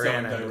is the Iran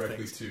Selling end of directly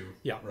things. to.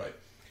 Yeah. Right.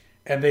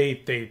 And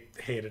they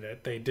hated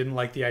it. They didn't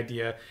like the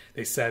idea.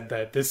 They said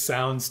that this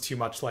sounds too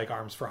much like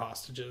arms for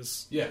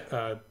hostages.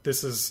 Yeah.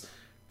 This is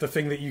the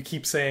thing that you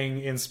keep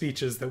saying in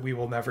speeches that we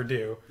will never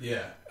do.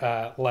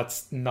 Yeah.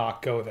 Let's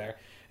not go there.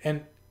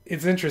 And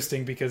it's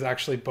interesting because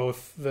actually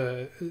both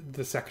the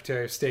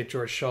Secretary of State,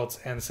 George Shultz,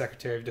 and the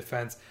Secretary of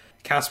Defense,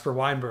 Caspar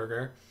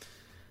Weinberger,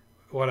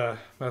 what a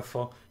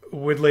mouthful,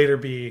 would later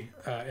be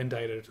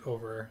indicted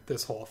over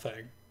this whole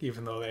thing,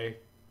 even though they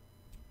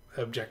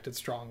objected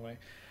strongly.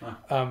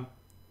 Huh.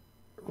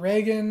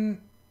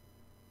 Reagan,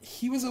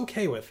 he was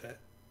okay with it.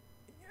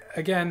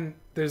 Again,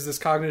 there's this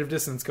cognitive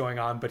dissonance going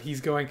on, but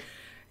he's going,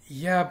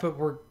 yeah, but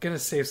we're going to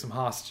save some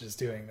hostages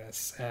doing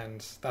this,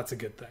 and that's a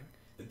good thing.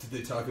 Did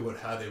they talk about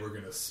how they were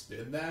going to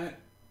spin that?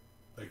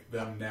 Like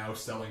them now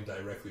selling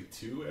directly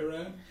to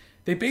Iran?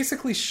 They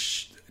basically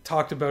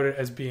talked about it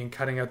as being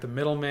cutting out the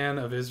middleman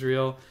of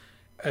Israel,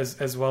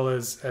 as well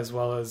as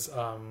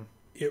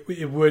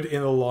it would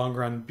in the long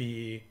run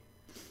be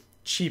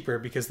cheaper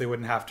because they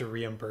wouldn't have to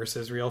reimburse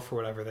Israel for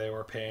whatever they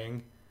were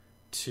paying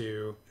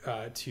to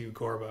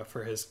Gorba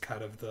for his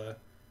cut of the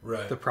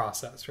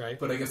process, right?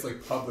 But I guess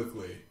like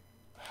publicly,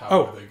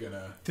 how are they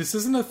gonna? This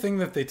isn't a thing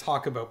that they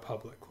talk about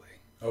publicly.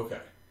 Okay.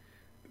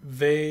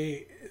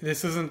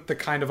 This isn't the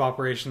kind of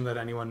operation that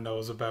anyone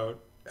knows about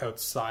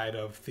outside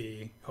of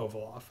the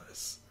Oval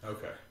Office.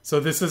 Okay. So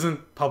this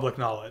isn't public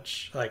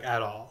knowledge, like,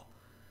 at all.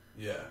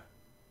 Yeah.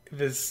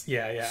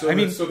 Yeah. So I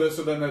mean, so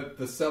then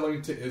the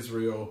selling to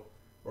Israel,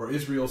 or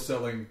Israel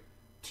selling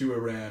to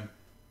Iran,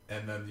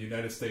 and then the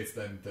United States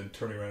then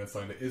turning around and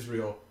selling to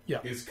Israel,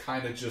 is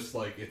kind of just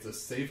like it's a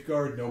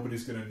safeguard.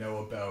 Nobody's going to know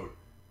about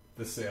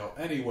the sale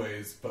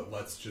anyways, but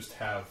let's just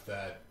have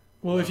that.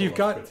 Well, if you've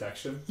got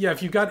protection,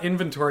 if you've got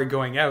inventory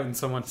going out, and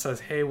someone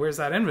says, "Hey, where's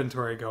that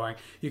inventory going?"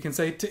 You can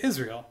say to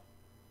Israel.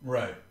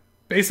 Right.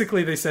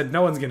 Basically, they said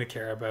no one's going to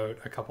care about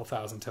a couple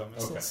thousand tow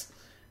missiles. Okay.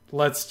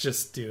 Let's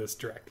just do this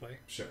directly.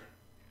 Sure.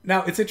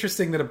 Now, it's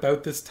interesting that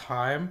about this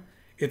time,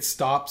 it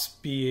stops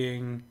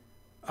being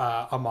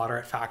a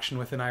moderate faction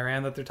within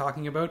Iran that they're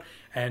talking about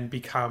and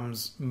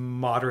becomes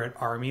moderate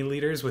army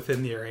leaders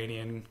within the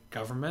Iranian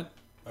government.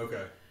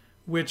 Okay.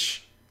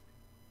 Which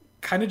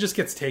kind of just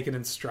gets taken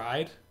in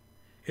stride.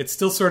 It's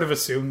still sort of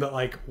assumed that,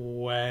 like,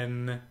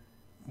 when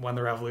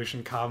the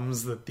revolution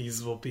comes, that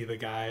these will be the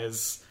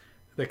guys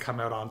that come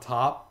out on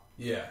top.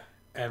 Yeah.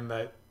 And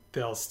that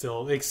they'll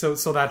still, like, so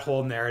that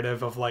whole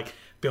narrative of, like,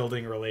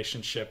 building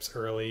relationships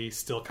early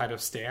still kind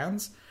of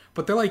stands.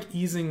 But they're, like,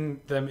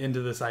 easing them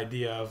into this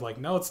idea of, like,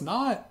 no, it's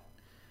not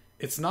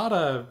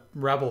a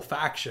rebel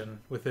faction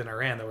within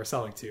Iran that we're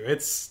selling to.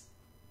 It's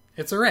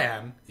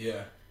Iran.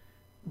 Yeah.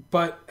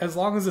 But as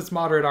long as it's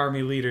moderate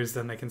army leaders,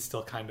 then they can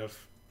still kind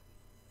of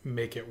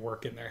make it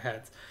work in their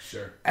heads.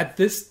 Sure. At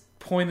this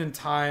point in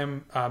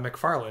time,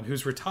 McFarlane,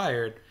 who's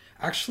retired,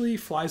 actually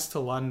flies to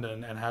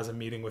London and has a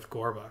meeting with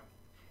Gorba.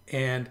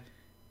 And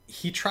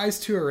he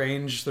tries to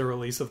arrange the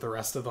release of the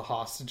rest of the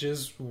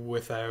hostages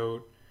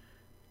without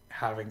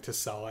having to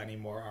sell any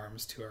more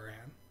arms to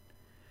Iran.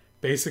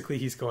 Basically,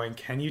 he's going,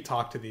 can you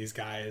talk to these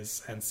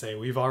guys and say,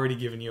 we've already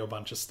given you a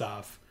bunch of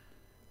stuff.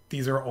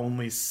 These are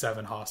only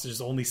 7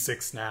 hostages, only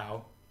 6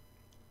 now,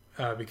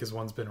 because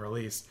one's been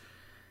released.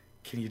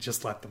 Can you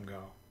just let them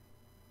go?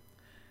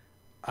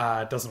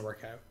 It doesn't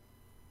work out.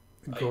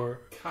 I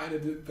kind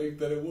of didn't think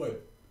that it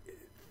would.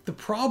 The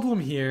problem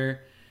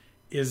here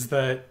is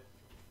that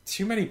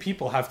too many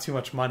people have too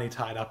much money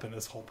tied up in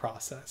this whole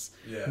process.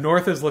 Yeah.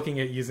 North is looking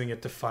at using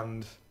it to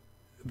fund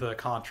the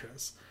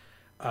Contras.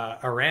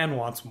 Iran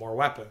wants more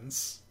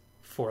weapons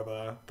for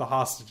the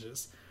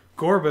hostages.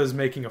 Gorba is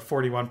making a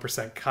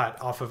 41%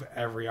 cut off of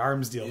every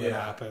arms deal that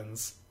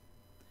happens.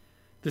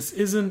 This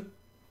isn't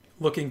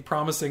looking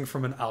promising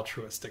from an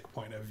altruistic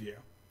point of view.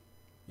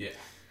 Yeah.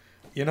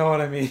 You know what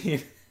I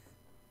mean?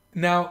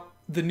 Now,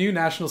 the new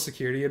National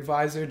Security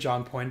Advisor,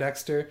 John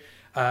Poindexter,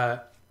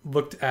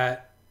 looked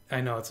at...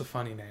 I know, it's a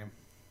funny name.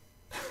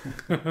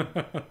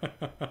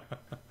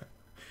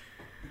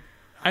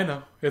 I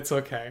know. It's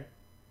okay.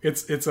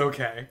 It's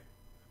okay.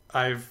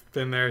 I've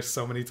been there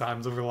so many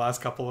times over the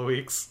last couple of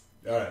weeks.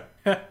 All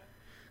right.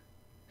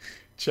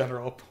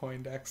 General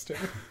Poindexter.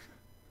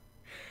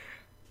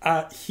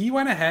 He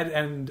went ahead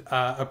and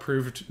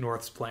approved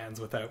North's plans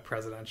without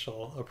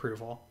presidential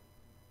approval.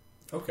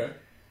 Okay.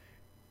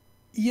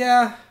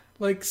 Yeah,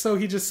 so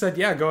he just said,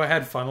 yeah, go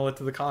ahead, funnel it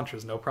to the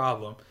Contras, no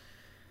problem.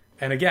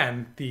 And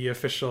again, the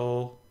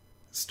official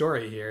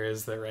story here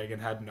is that Reagan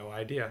had no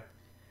idea.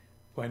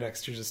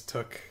 Poindexter just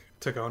took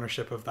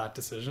ownership of that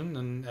decision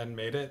and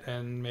made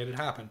it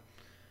happen.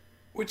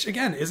 Which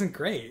again isn't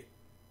great.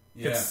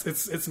 Yeah.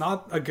 It's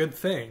not a good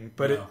thing,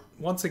 but No. it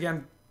once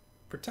again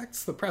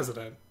protects the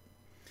president,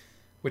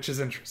 which is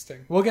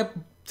interesting. We'll get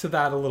to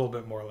that a little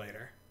bit more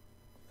later.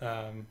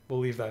 We'll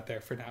leave that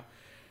there for now.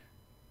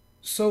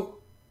 So,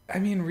 I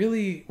mean,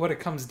 really what it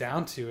comes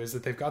down to is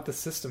that they've got the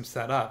system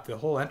set up. The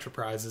whole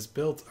enterprise is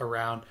built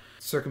around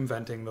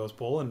circumventing those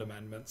Boland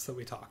amendments that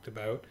we talked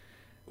about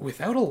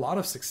without a lot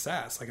of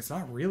success. It's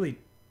not really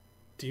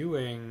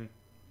doing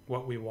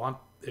what we want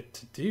it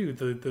to do.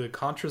 The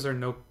Contras are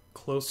no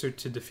closer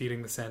to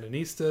defeating the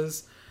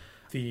Sandinistas.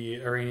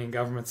 The Iranian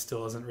government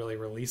still isn't really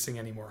releasing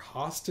any more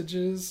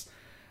hostages.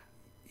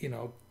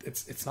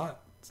 It's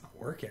not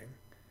working.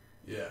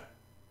 Yeah.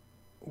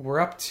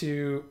 We're up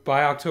to,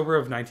 by October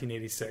of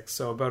 1986,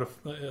 so about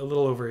a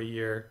little over a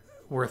year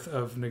worth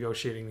of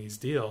negotiating these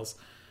deals,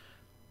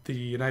 the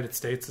United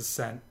States has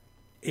sent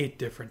 8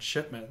 different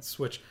shipments,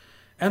 which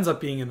ends up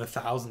being in the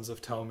thousands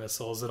of TOW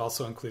missiles. It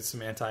also includes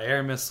some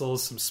anti-air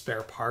missiles, some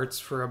spare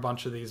parts for a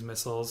bunch of these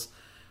missiles,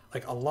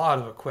 a lot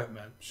of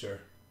equipment. Sure.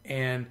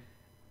 And,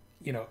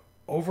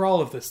 over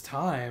all of this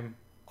time,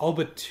 all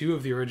but 2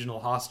 of the original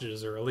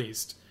hostages are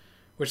released,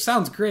 which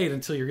sounds great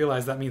until you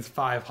realize that means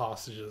 5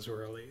 hostages were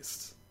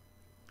released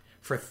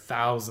for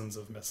thousands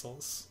of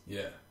missiles.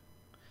 Yeah.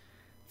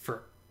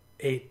 For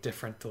 8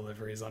 different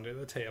deliveries under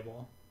the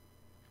table.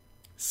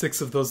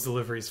 6 of those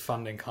deliveries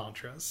funding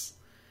Contras.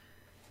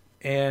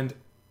 And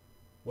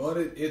well,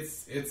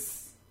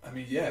 it's I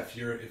mean, yeah, if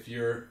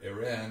you're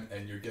Iran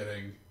and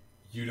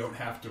you don't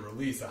have to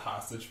release a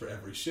hostage for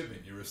every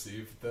shipment you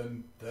receive,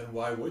 then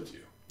why would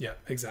you? yeah,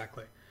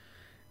 exactly.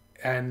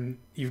 And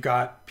you've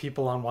got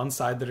people on one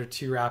side that are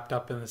too wrapped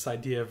up in this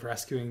idea of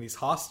rescuing these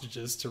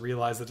hostages to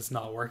realize that it's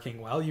not working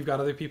well. You've got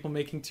other people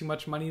making too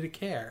much money to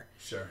care.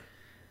 Sure.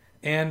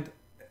 And,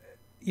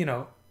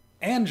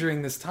 and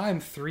during this time,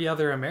 3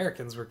 other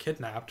Americans were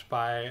kidnapped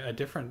by a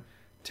different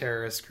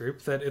terrorist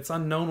group that it's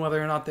unknown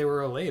whether or not they were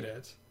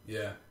related.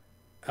 Yeah.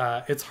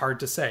 It's hard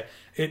to say.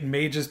 It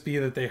may just be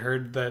that they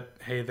heard that,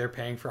 hey, they're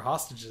paying for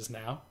hostages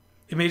now.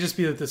 It may just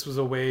be that this was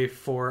a way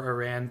for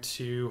Iran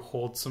to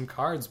hold some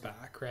cards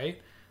back,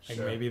 right?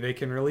 Sure. Maybe they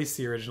can release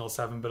the original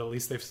 7, but at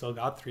least they've still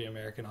got 3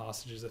 American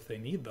hostages if they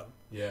need them.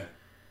 Yeah.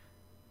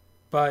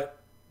 But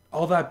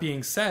all that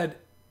being said,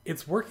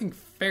 it's working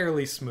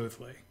fairly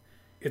smoothly.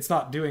 It's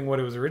not doing what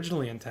it was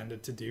originally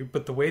intended to do,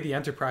 but the way the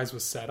enterprise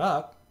was set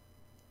up,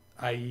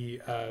 i.e.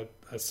 a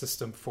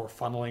system for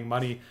funneling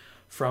money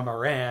from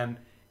Iran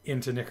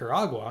into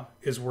Nicaragua,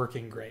 is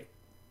working great.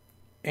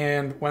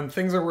 And when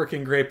things are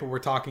working great, but we're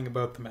talking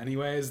about them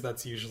anyways,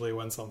 that's usually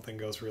when something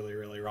goes really,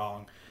 really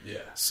wrong.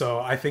 Yeah.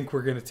 So I think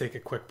we're going to take a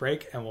quick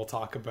break, and we'll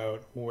talk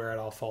about where it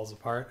all falls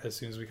apart as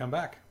soon as we come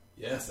back.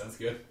 Yeah, sounds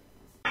good.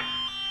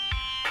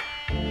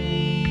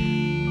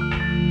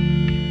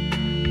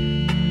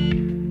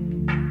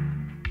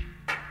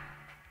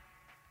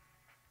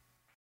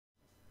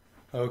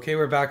 Okay,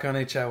 we're back on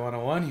HI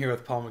 101 here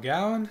with Paul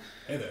McGowan.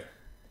 Hey there.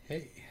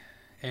 Hey.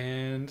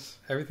 And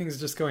everything's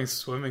just going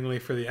swimmingly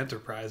for the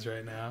Enterprise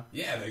right now.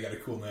 Yeah, they got a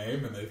cool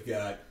name, and they've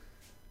got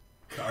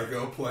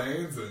cargo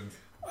planes, and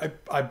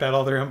I bet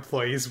all their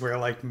employees wear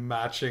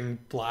matching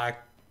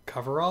black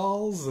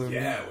coveralls. And...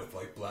 yeah, with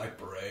black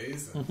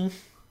berets and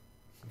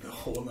the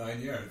whole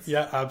 9 yards.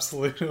 Yeah,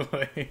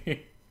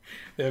 absolutely.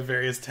 They have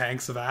various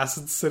tanks of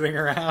acid sitting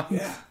around.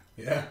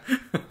 Yeah.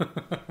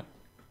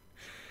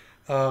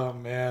 Oh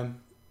man,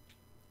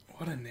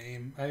 what a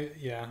name!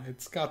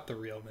 It's got the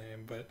real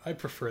name, but I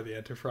prefer the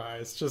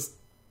Enterprise just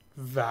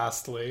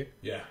vastly.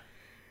 Yeah.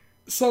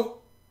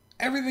 So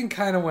everything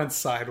kind of went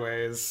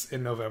sideways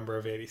in November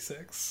of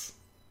 '86.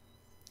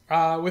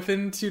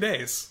 Within 2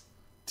 days,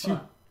 2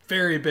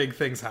 very big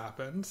things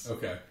happened.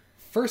 Okay.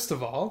 First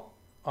of all,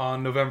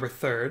 on November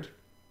 3rd,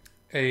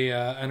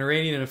 an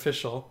Iranian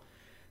official,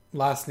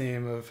 last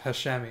name of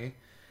Hashemi,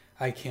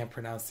 I can't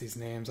pronounce these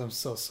names, I'm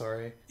so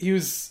sorry. He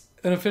was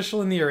an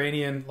official in the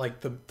Iranian,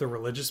 the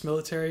religious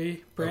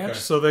military branch. Okay.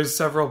 So there's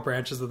several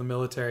branches of the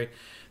military.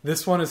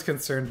 This one is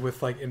concerned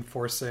with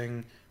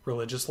enforcing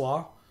religious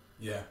law.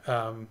 Yeah.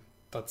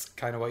 That's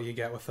kind of what you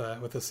get with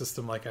a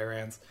system like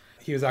Iran's.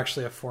 He was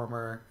actually a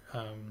former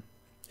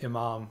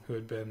imam who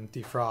had been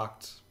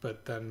defrocked,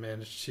 but then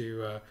managed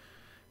to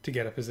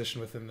get a position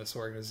within this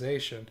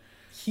organization.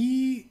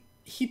 He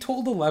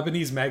told a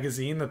Lebanese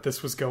magazine that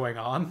this was going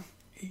on.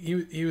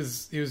 He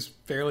was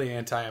fairly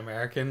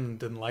anti-American and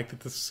didn't like that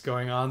this was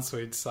going on, so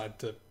he decided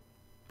to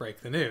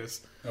break the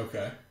news.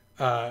 Okay.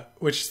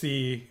 Which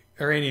the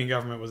Iranian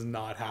government was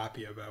not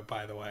happy about,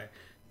 by the way,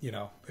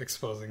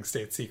 exposing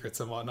state secrets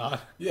and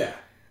whatnot. Yeah.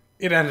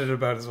 It ended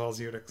about as well as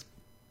you'd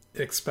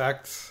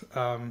expect.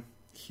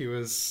 He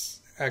was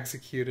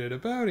executed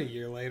about a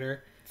year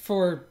later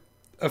for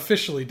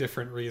officially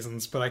different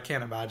reasons, but I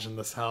can't imagine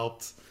this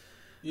helped.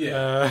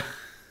 Yeah.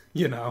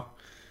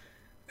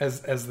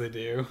 As they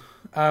do.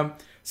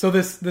 So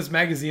this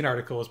magazine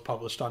article was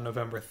published on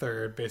November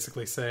 3rd,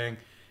 basically saying,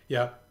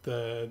 yep,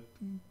 the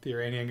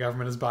Iranian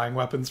government is buying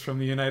weapons from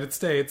the United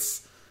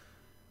States.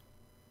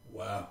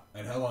 Wow.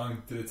 And how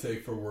long did it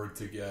take for word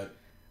to get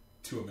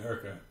to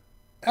America?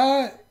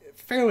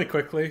 Fairly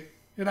quickly.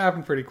 It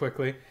happened pretty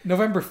quickly.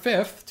 November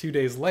 5th, 2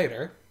 days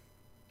later,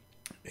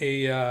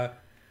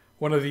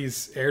 one of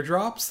these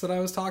airdrops that I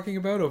was talking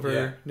about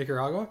over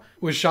Nicaragua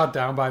was shot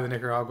down by the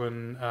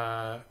Nicaraguan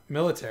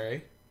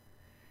military,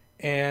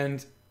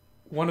 and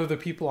one of the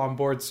people on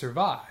board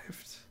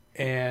survived.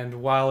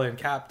 And while in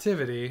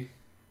captivity,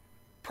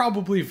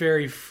 probably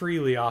very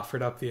freely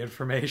offered up the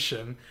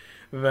information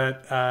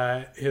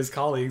that his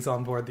colleagues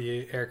on board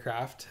the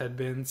aircraft had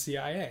been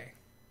CIA.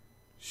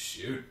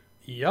 Shoot.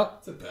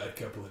 Yep. That's a bad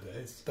couple of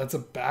days. That's a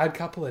bad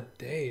couple of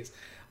days.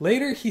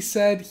 Later, he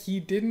said he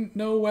didn't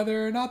know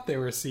whether or not they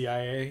were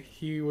CIA.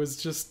 He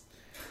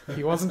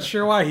wasn't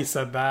sure why he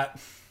said that.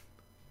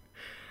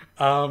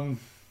 Yeah,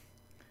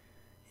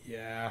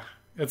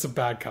 it's a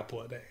bad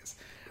couple of days.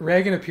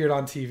 Reagan appeared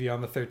on TV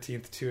on the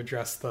 13th to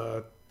address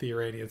the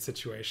Iranian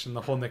situation.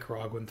 The whole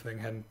Nicaraguan thing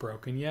hadn't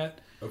broken yet.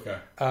 Okay.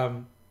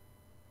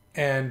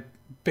 And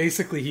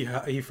basically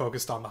he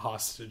focused on the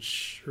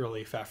hostage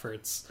relief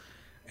efforts,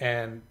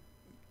 and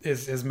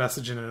his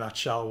message in a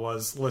nutshell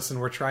was, listen,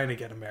 we're trying to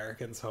get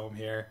Americans home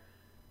here.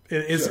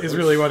 Is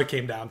really what it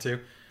came down to.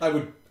 I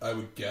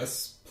would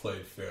guess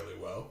played fairly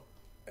well.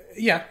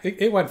 Yeah,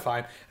 it went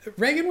fine.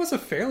 Reagan was a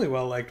fairly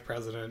well-liked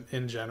president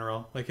in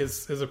general. Like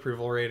his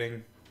approval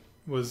rating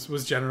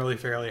was generally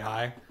fairly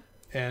high,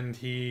 and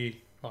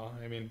he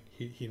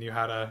knew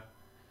how to.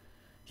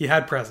 He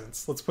had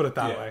presence. Let's put it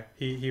that way.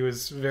 He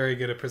was very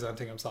good at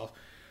presenting himself.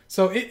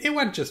 So it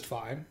went just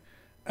fine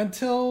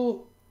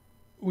until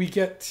we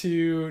get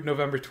to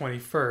November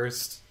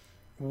 21st,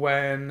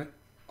 when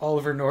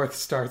Oliver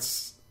North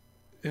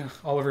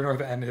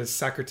and his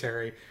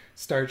secretary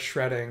start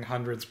shredding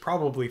hundreds,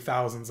 probably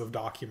thousands of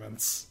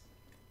documents,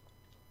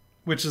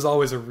 which is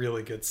always a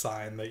really good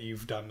sign that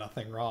you've done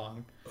nothing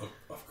wrong.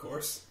 Of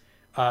course.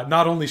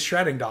 Not only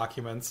shredding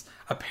documents,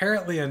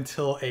 apparently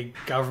until a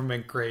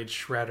government-grade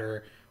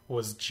shredder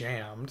was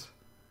jammed.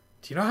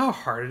 Do you know how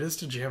hard it is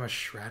to jam a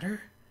shredder?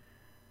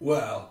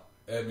 Well,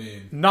 I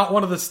mean... Not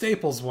one of the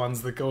Staples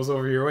ones that goes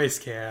over your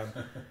waist can,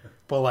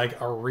 but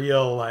like a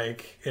real,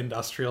 like,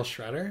 industrial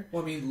shredder.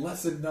 Well, I mean,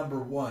 lesson number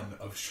 1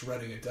 of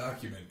shredding a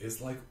document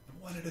is like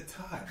one at a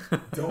time.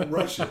 Don't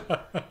rush it.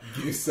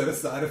 You set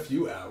aside a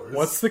few hours.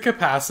 What's the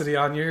capacity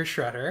on your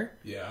shredder?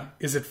 Yeah.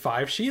 Is it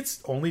 5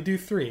 sheets? Only do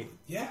 3.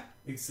 Yeah,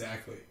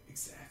 exactly.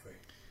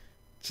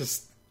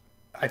 Just,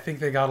 I think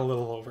they got a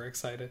little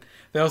overexcited.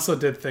 They also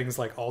did things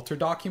like alter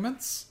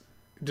documents,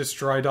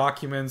 destroy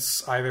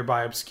documents either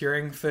by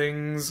obscuring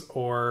things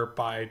or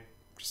by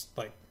just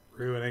like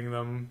ruining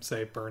them,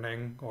 say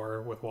burning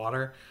or with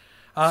water.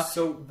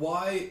 So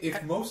why,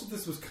 if most of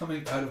this was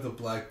coming out of the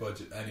black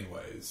budget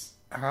anyways,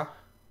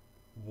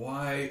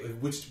 why,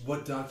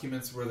 what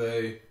documents were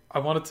they? I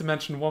wanted to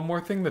mention one more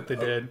thing that they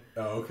did.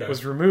 Oh, okay.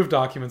 Was remove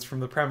documents from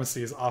the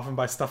premises, often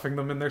by stuffing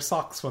them in their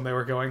socks when they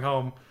were going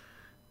home.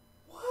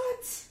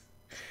 What?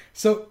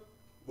 So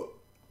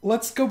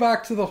let's go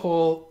back to the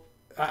whole...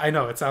 I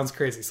know, it sounds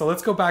crazy. So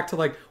let's go back to,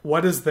 like,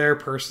 what is their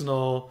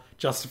personal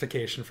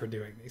justification for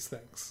doing these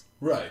things?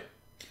 Right.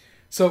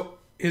 So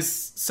his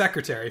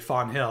secretary,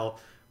 Fawn Hill,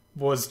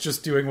 was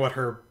just doing what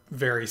her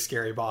very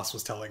scary boss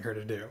was telling her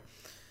to do.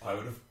 I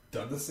would have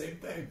done the same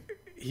thing.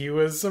 He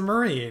was a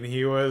Marine.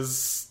 He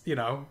was,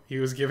 he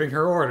was giving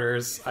her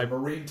orders. If a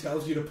Marine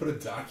tells you to put a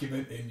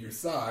document in your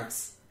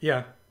socks,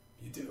 yeah,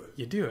 you do it.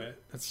 You do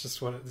it. That's just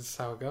this is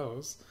how it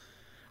goes.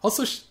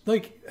 Also,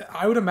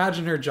 I would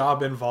imagine her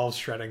job involves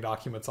shredding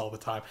documents all the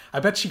time. I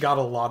bet she got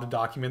a lot of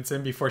documents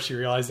in before she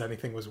realized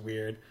anything was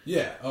weird.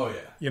 Yeah. Oh, yeah.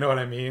 You know what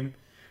I mean?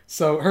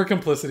 So her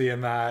complicity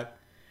in that...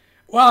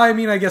 Well, I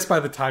mean, I guess by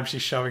the time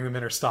she's shoving them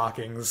in her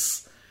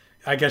stockings,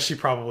 I guess she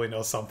probably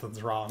knows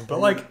something's wrong.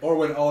 But or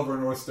when Oliver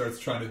North starts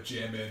trying to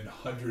jam in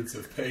hundreds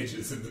of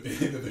pages into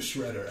the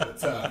shredder at a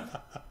time.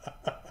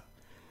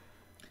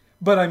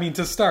 But I mean,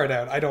 to start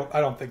out, I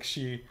don't think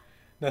she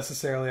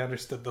necessarily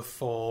understood the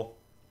full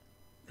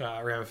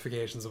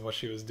ramifications of what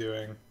she was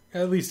doing,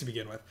 at least to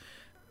begin with.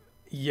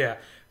 Yeah.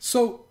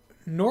 So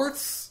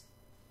North's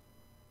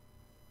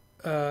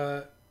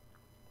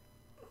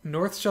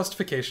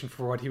justification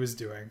for what he was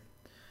doing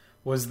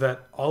was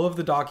that all of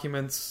the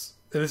documents,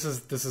 this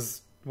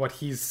is what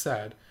he's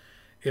said,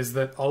 is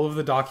that all of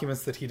the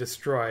documents that he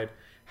destroyed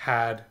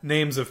had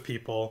names of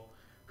people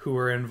who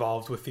were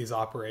involved with these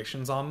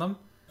operations on them.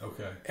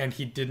 Okay. And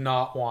he did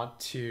not want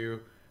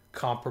to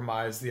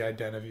compromise the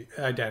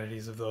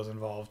identities of those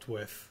involved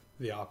with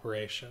the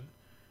operation.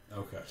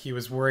 Okay. He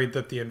was worried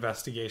that the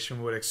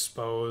investigation would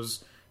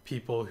expose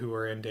people who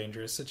were in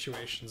dangerous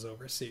situations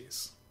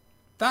overseas.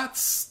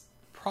 That's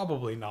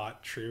probably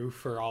not true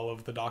for all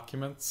of the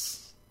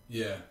documents,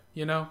 Yeah.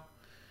 you know?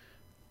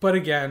 But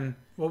again,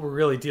 what we're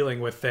really dealing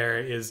with there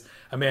is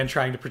a man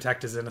trying to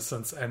protect his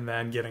innocence and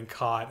then getting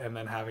caught and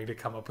then having to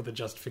come up with a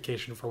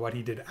justification for what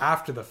he did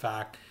after the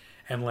fact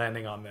and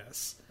landing on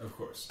this. Of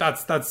course.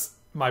 That's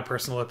my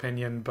personal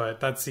opinion, but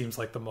that seems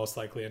like the most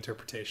likely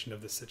interpretation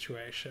of the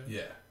situation.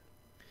 Yeah.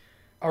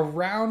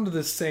 Around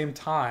the same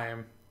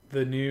time,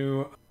 the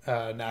new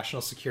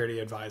National Security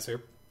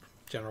Advisor,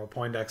 General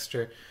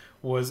Poindexter,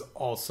 was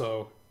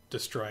also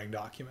destroying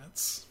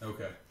documents.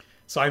 Okay.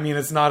 So, I mean,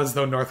 it's not as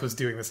though North was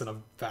doing this in a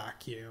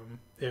vacuum.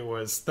 There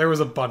was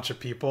a bunch of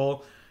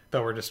people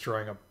that were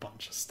destroying a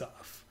bunch of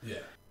stuff. Yeah.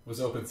 It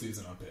was open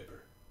season on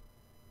paper.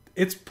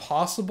 It's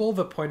possible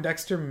that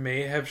Poindexter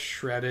may have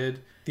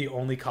shredded the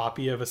only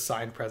copy of a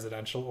signed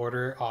presidential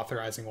order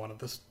authorizing one of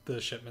the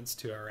shipments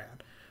to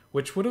Iran,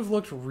 which would have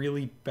looked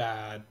really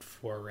bad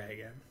for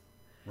Reagan.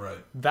 Right.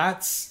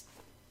 That's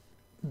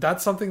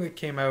something that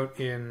came out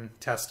in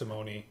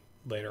testimony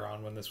later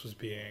on when this was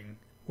being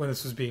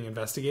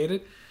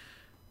investigated.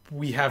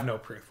 We have no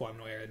proof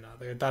one way or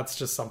another. That's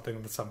just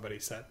something that somebody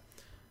said.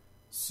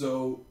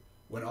 So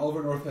when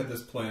Oliver North had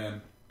this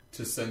plan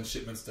to send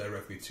shipments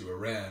directly to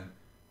Iran,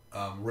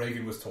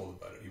 Reagan was told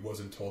about it. He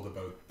wasn't told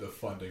about the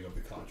funding of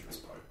the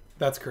Contras part.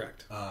 That's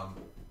correct.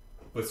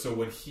 But so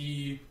when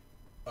he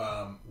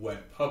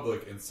went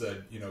public and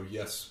said,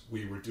 yes,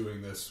 we were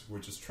doing this, we're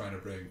just trying to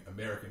bring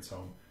Americans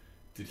home,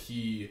 did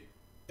he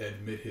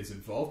admit his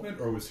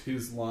involvement, or was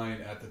his line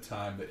at the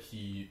time that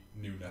he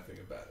knew nothing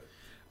about it?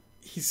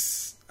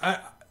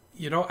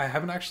 I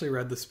haven't actually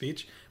read the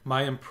speech.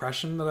 My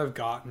impression that I've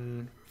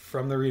gotten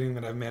from the reading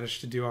that I've managed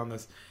to do on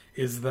this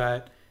is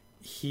that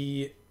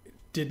he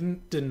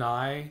didn't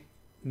deny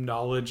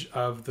knowledge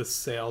of the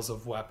sales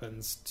of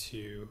weapons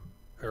to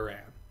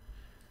Iran.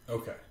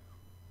 Okay.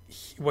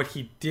 What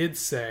he did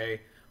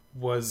say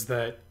was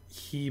that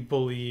he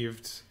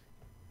believed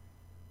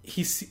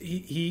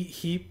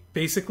he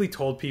basically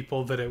told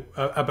people that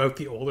about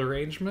the old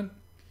arrangement,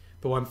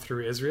 the one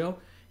through Israel.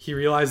 He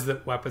realized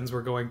that weapons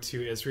were going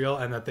to Israel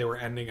and that they were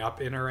ending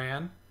up in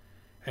Iran,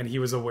 and he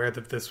was aware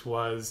that this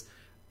was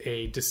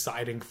a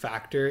deciding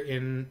factor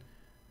in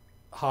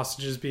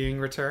hostages being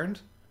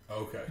returned.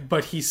 Okay.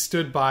 But he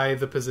stood by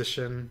the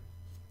position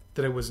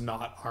that it was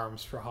not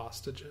arms for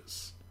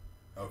hostages.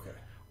 Okay.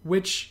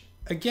 Which,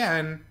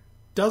 again,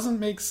 doesn't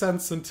make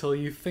sense until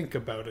you think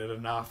about it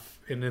enough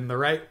and in the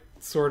right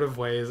sort of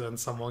ways, and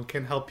someone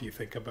can help you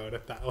think about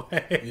it that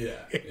way.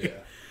 Yeah.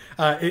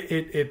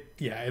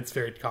 It's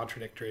very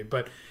contradictory.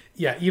 But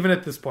yeah, even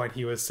at this point,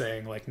 he was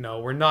saying, like, no,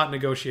 we're not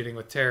negotiating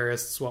with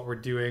terrorists. What we're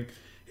doing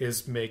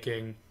is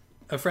making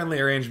a friendly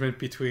arrangement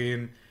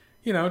between,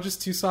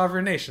 just two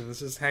sovereign nations,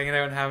 just hanging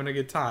out and having a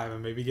good time,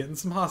 and maybe getting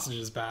some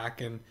hostages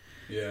back. And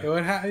Yeah. it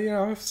would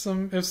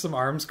if some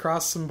arms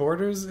cross some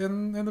borders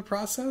in the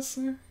process,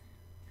 who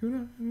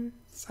knows?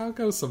 That's how it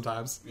goes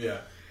sometimes.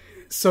 Yeah.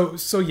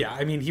 So yeah,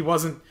 I mean, he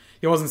wasn't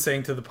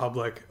saying to the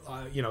public,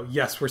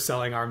 yes, we're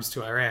selling arms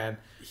to Iran.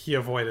 He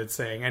avoided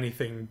saying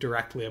anything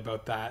directly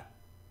about that,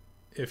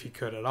 if he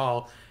could at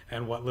all.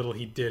 And what little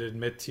he did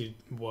admit to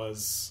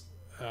was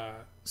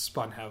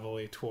spun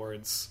heavily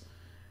towards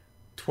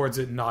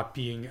it not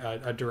being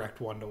a direct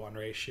 1-to-1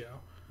 ratio.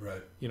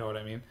 Right. You know what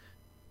I mean?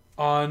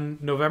 On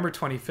November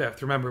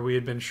 25th, remember, we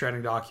had been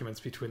shredding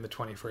documents between the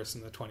 21st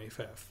and the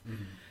 25th.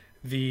 Mm-hmm.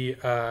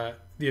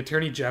 The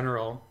Attorney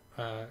General,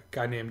 a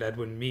guy named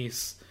Edwin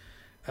Meese,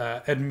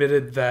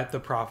 admitted that the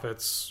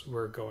profits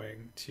were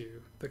going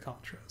to the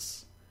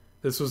Contras.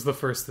 This was the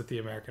first that the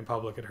American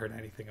public had heard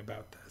anything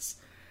about this.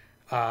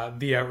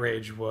 The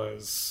outrage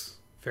was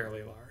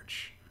fairly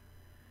large.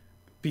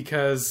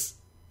 Because,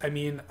 I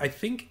mean, I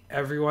think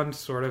everyone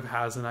sort of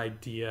has an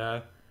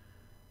idea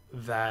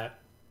that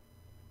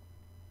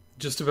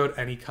just about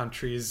any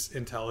country's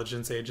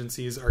intelligence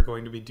agencies are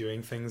going to be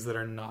doing things that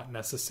are not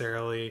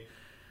necessarily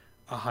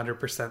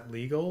 100%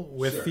 legal,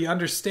 with Sure. the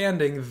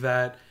understanding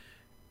that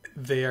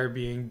they are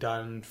being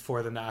done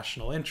for the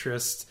national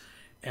interest,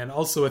 and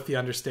also with the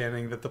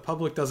understanding that the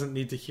public doesn't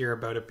need to hear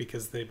about it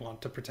because they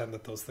want to pretend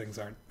that those things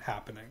aren't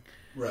happening.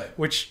 Right.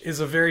 Which is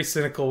a very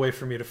cynical way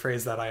for me to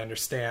phrase that, I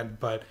understand,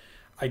 but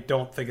I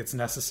don't think it's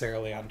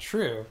necessarily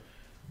untrue.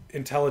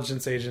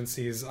 Intelligence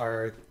agencies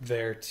are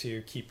there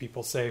to keep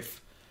people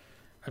safe.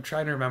 I'm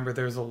trying to remember,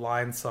 there's a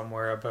line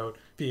somewhere about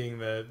being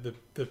the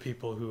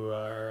people who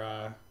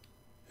are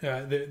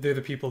they're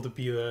the people to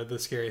be the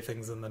scary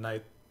things in the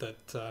night,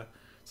 that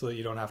so that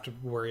you don't have to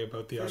worry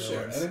about the For other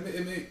sure. ones. And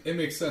it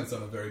makes sense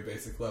on a very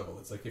basic level.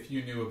 It's like if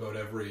you knew about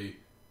every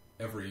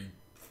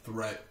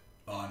threat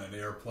on an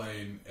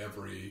airplane,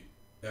 every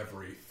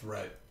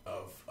threat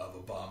of a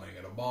bombing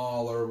at a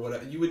mall or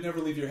whatever, you would never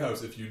leave your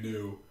house if you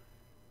knew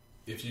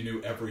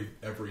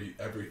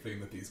everything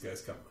that these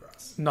guys come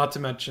across. Not to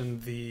mention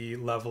the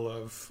level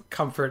of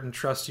comfort and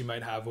trust you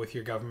might have with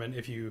your government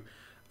if you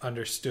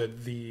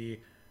understood the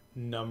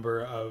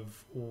number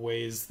of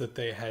ways that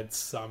they had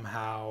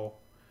somehow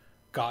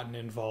gotten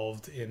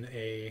involved in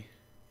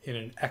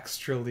an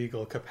extra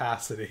legal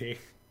capacity,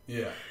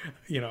 Yeah.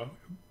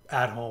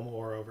 At home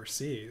or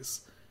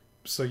overseas.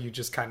 So you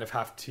just kind of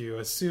have to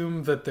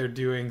assume that they're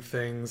doing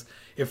things.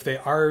 If they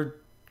are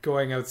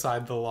going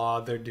outside the law,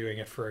 they're doing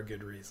it for a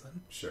good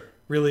reason. Sure.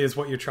 Really is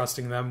what you're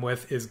trusting them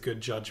with is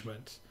good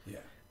judgment. Yeah.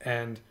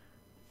 And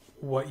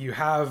what you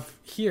have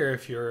here,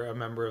 if you're a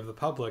member of the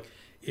public,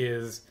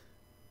 is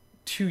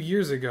 2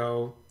 years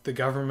ago, the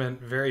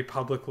government very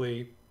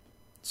publicly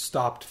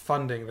stopped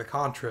funding the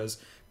Contras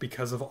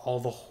because of all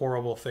the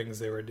horrible things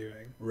they were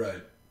doing.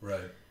 Right.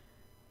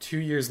 2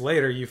 years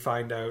later, you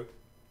find out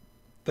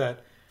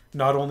that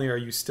not only are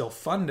you still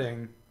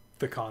funding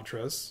the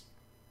Contras,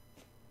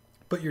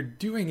 but you're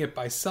doing it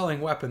by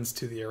selling weapons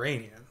to the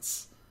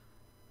Iranians.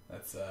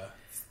 That's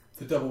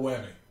it's a double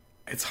whammy.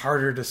 It's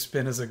harder to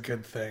spin as a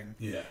good thing.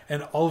 Yeah.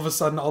 And all of a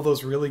sudden, all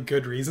those really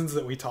good reasons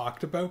that we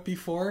talked about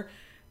before,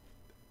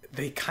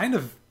 they kind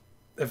of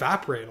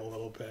evaporate a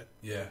little bit.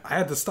 Yeah. I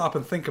had to stop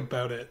and think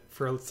about it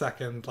for a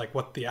second, like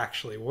what they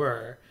actually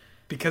were.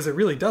 Because it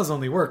really does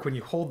only work when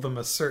you hold them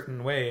a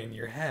certain way in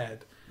your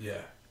head.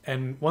 Yeah.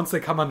 And once they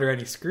come under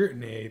any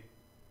scrutiny,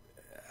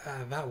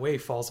 that way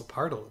falls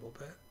apart a little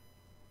bit.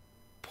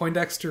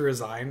 Poindexter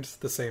resigned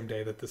the same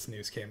day that this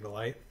news came to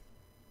light.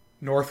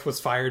 North was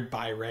fired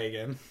by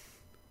Reagan,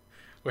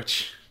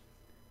 which,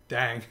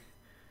 dang.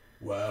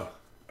 Wow.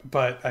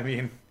 But, I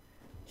mean,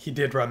 he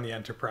did run the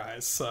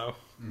Enterprise, so,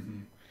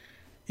 Mm-hmm.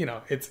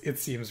 It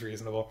seems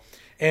reasonable.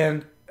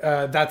 And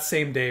that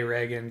same day,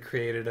 Reagan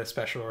created a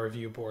special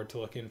review board to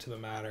look into the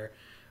matter.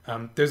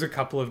 There's a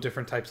couple of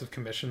different types of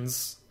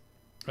commissions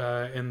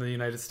in the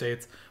United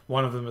States.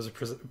 One of them is a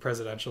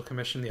presidential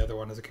commission. The other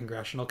one is a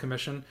congressional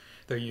commission.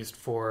 They're used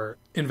for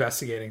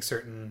investigating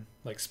certain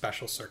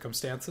special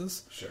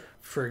circumstances. Sure.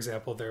 For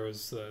example, there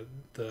was the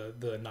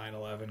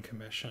 9/11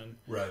 commission,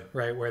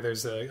 Right. where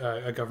there's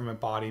a government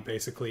body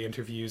basically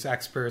interviews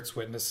experts,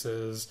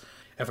 witnesses,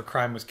 if a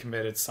crime was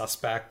committed,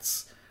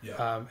 suspects,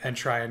 Yeah. and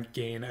try and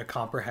gain a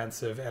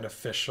comprehensive and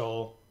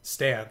official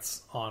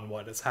stance on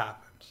what has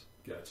happened.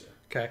 Gotcha.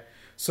 Okay,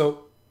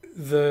 so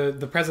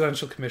the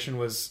presidential commission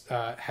was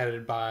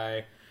headed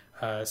by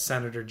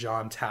Senator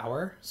John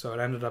Tower, so it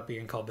ended up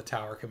being called the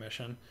Tower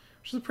Commission,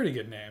 which is a pretty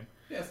good name.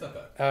 Yeah, it's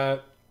not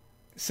bad.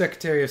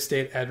 Secretary of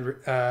State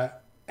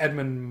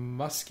Edmund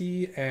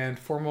Muskie and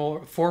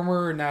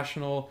former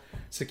National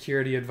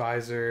Security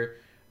Advisor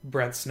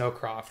Brent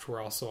Snowcroft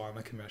were also on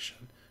the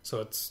commission.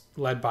 So it's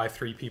led by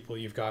three people.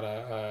 You've got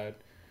a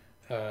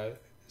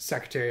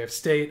Secretary of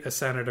State, a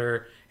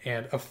senator,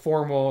 and a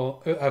former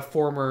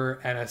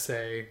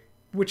NSA,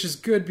 which is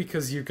good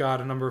because you've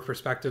got a number of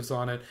perspectives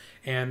on it,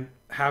 and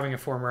having a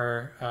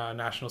former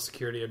national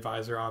security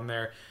advisor on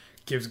there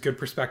gives good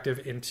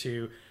perspective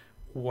into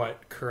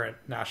what current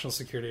national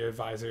security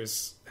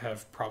advisors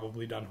have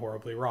probably done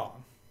horribly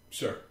wrong.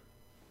 Sure.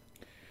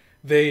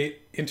 They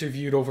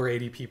interviewed over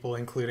 80 people,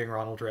 including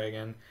Ronald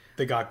Reagan.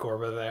 They got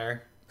Gorba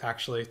there,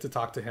 actually, to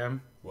talk to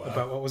him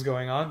about what was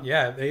going on.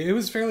 Yeah, it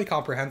was fairly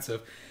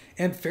comprehensive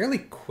and fairly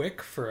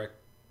quick for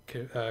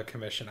a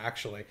commission,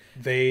 actually.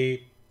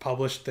 They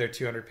published their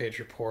 200-page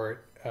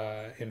report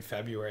in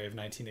February of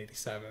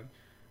 1987.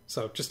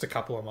 So just a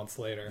couple of months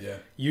later. Yeah.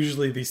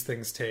 Usually these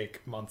things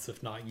take months,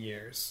 if not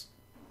years.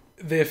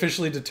 They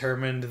officially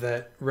determined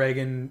that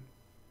Reagan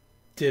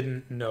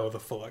didn't know the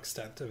full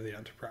extent of the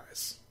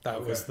Enterprise.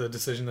 That was the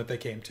decision that they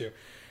came to.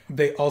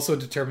 They also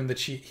determined that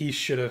he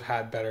should have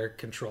had better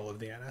control of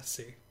the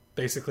NSC.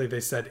 Basically, they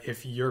said,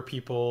 if your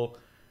people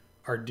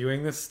are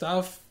doing this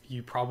stuff,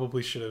 you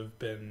probably should have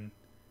been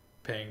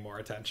paying more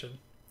attention.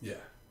 Yeah.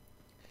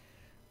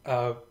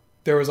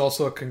 There was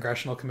also a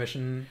congressional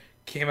commission,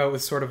 came out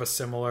with sort of a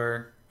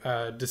similar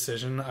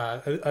decision.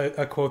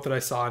 A quote that I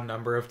saw a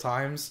number of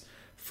times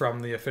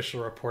from the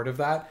official report of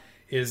that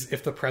is,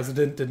 if the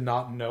president did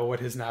not know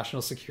what his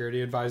national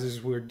security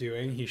advisors were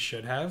doing, he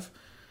should have.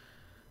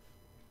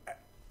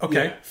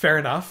 Okay, fair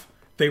enough.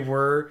 They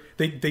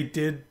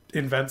did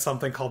invent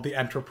something called the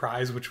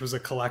Enterprise, which was a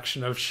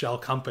collection of shell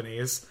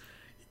companies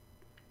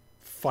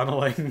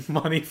funneling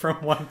money from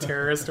one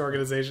terrorist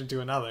organization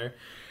to another.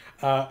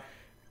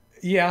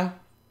 Yeah,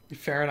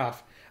 fair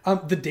enough.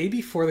 The day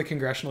before the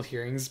congressional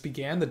hearings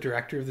began, the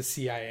director of the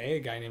CIA, a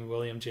guy named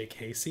William J.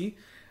 Casey,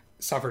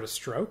 suffered a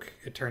stroke.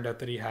 It turned out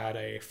that he had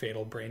a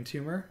fatal brain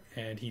tumor,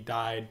 and he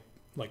died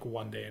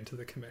 1 day into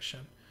the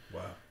commission.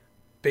 Wow.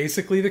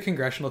 Basically, the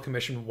congressional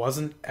commission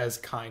wasn't as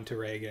kind to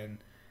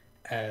Reagan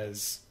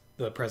as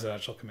the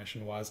presidential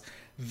commission was.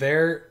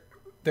 Their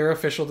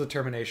official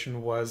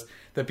determination was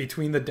that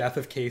between the death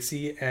of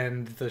Casey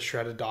and the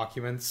shredded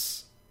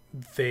documents,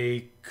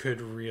 they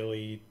could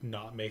really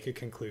not make a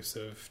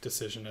conclusive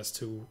decision as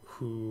to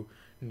who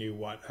knew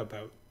what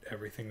about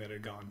everything that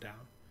had gone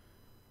down.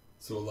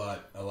 So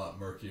a lot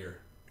murkier.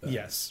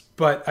 Yes,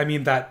 but I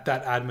mean that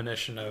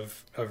admonition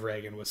of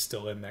Reagan was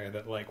still in there.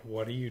 That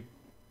what are you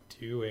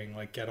doing?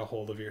 Get a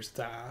hold of your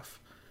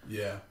staff.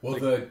 Yeah.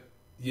 Well,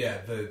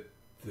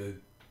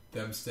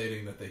 them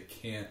stating that they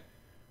can't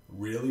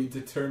really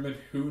determine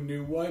who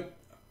knew what.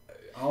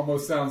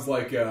 Almost sounds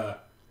like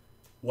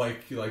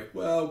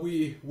well,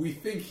 we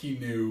think he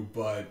knew,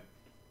 but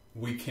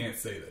we can't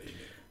say that he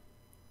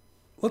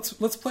knew.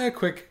 Let's play a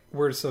quick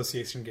word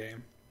association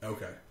game.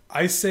 Okay.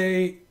 I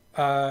say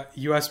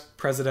U.S.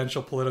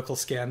 presidential political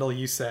scandal.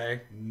 You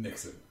say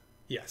Nixon.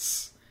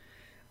 yes.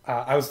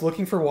 I was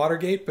looking for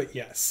Watergate, but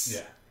yes.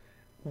 Yeah.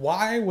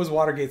 Why was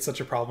Watergate such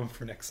a problem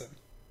for Nixon?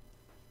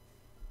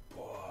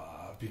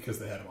 Because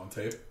they had him on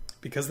tape.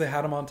 Because they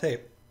had him on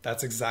tape.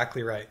 That's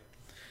exactly right.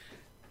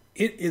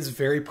 It is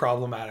very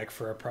problematic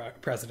for a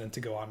president to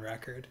go on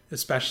record,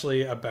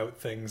 especially about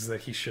things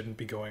that he shouldn't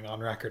be going on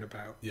record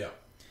about. Yeah.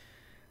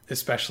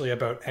 Especially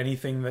about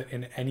anything that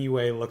in any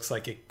way looks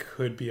like it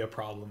could be a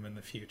problem in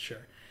the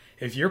future.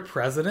 If you're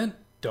president,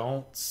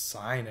 don't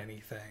sign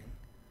anything.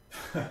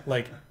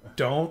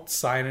 Don't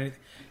sign anything.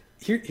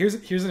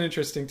 Here's an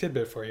interesting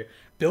tidbit for you.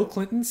 Bill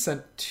Clinton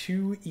sent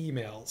 2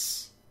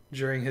 emails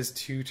during his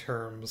 2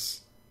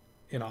 terms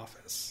in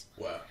office.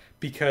 Wow.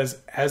 Because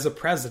as a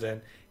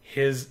president,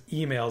 his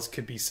emails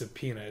could be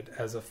subpoenaed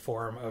as a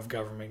form of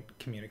government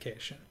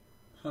communication.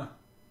 Huh.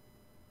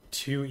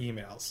 2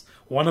 emails.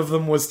 One of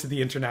them was to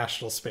the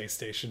International Space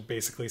Station,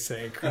 basically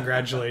saying,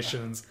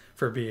 congratulations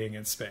for being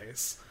in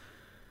space.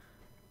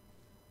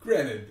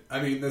 Granted,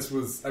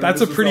 that's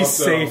a pretty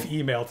safe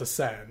email to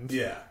send.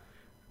 Yeah.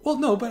 Well,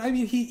 no, but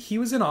he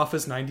was in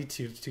office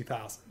 92 to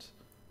 2000.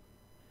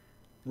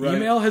 Right.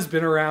 Email has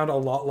been around a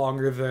lot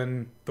longer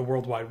than the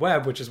World Wide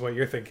Web, which is what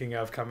you're thinking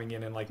of coming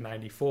in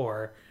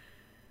 94.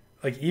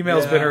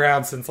 Email's been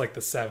around since the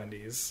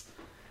 70s.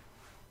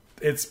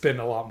 It's been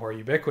a lot more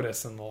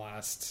ubiquitous in the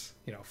last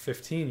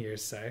 15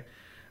 years, say.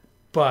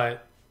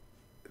 But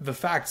the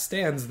fact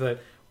stands that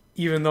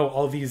even though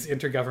all these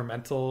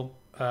intergovernmental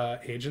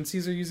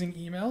agencies are using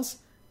emails,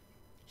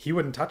 he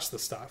wouldn't touch the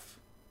stuff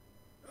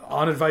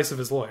on advice of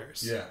his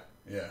lawyers.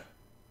 Yeah.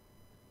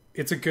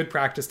 It's a good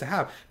practice to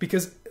have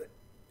because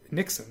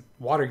Nixon,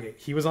 Watergate,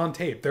 he was on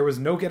tape. There was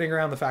no getting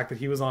around the fact that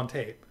he was on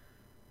tape.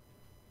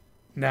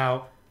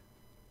 Now,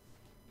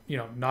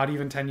 not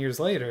even 10 years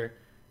later,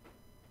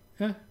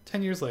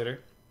 10 years later,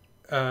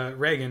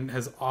 Reagan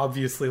has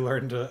obviously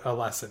learned a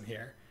lesson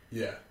here.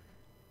 Yeah.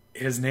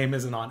 His name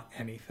isn't on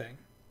anything.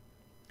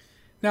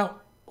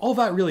 Now, all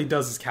that really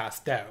does is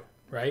cast doubt,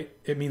 right?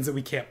 It means that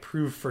we can't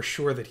prove for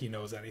sure that he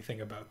knows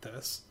anything about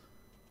this.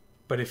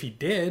 But if he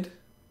did,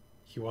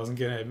 he wasn't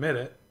going to admit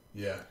it.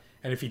 Yeah.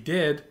 And if he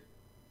did,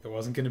 there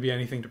wasn't going to be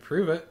anything to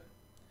prove it.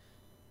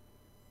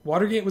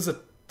 Watergate was a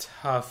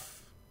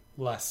tough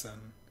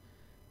lesson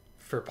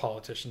for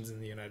politicians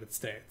in the United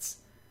States.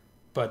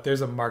 But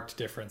there's a marked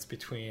difference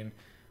between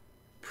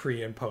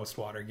pre and post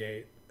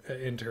Watergate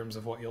in terms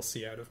of what you'll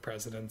see out of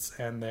presidents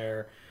and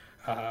their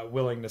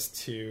willingness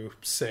to,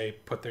 say,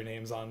 put their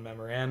names on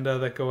memoranda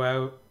that go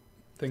out,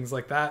 things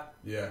like that.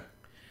 Yeah.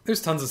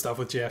 There's tons of stuff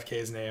with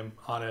JFK's name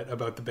on it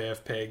about the Bay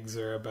of Pigs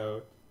or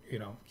about,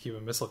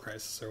 Cuban Missile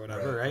Crisis or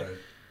whatever, right?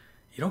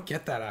 You don't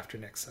get that after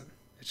Nixon.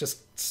 It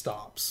just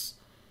stops.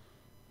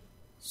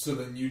 So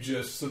then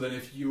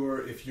if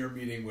you're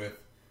meeting with,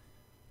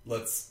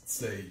 let's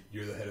say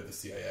you're the head of the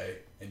CIA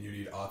and you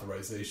need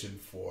authorization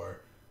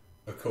for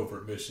a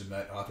covert mission,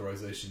 that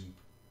authorization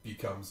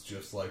becomes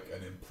just like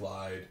an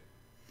implied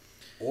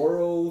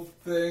oral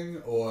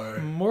thing, or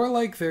more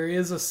like there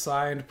is a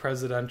signed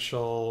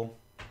presidential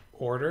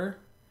order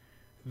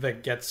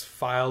that gets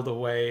filed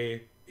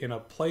away in a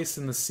place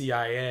in the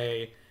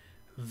CIA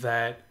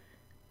that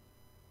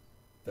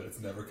it's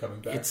never coming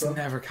back. It's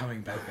never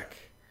coming back.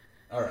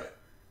 All right.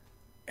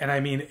 And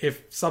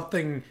if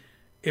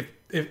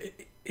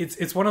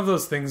it's one of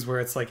those things where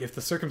it's if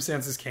the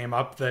circumstances came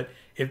up that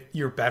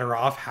you're better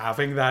off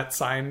having that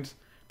signed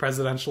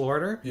presidential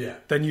order,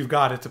 then you've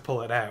got it to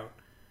pull it out.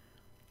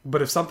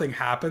 But if something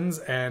happens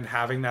and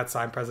having that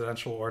signed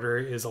presidential order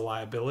is a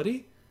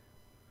liability,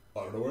 I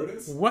don't know where it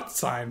is. What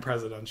signed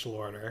presidential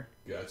order?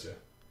 Gotcha.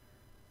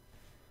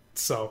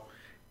 So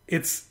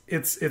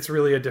it's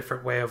really a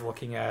different way of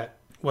looking at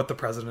what the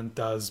president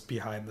does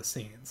behind the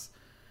scenes.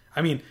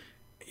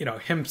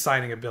 Him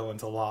signing a bill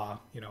into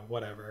law,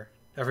 whatever.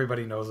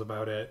 Everybody knows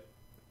about it.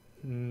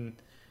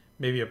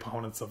 Maybe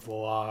opponents of the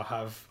law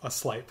have a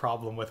slight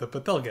problem with it,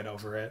 but they'll get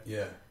over it.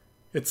 Yeah.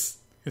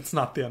 It's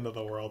not the end of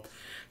the world.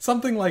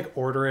 Something like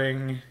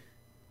ordering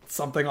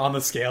something on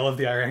the scale of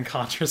the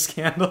Iran-Contra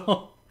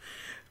scandal,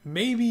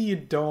 maybe you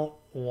don't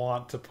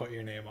want to put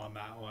your name on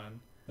that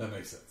one. That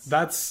makes sense.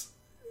 That's,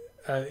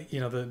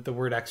 the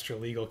word extra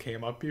legal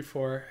came up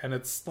before, and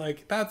it's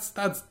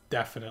that's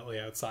definitely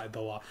outside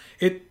the law.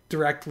 It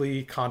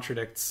directly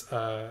contradicts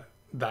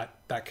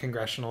that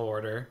congressional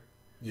order.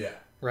 Yeah.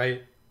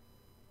 Right?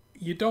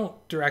 You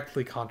don't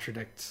directly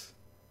contradict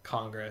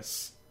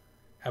Congress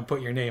and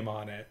put your name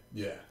on it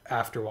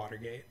after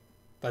Watergate.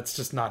 That's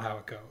just not how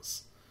it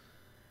goes.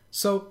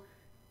 So,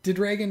 did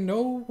Reagan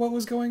know what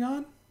was going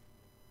on?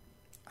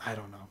 I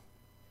don't know.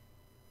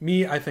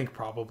 I think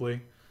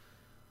probably.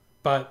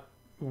 But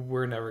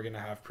we're never going to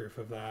have proof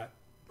of that.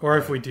 Or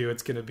if we do,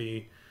 it's going to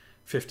be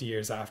 50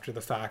 years after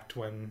the fact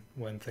when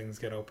things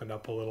get opened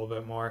up a little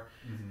bit more,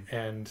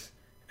 and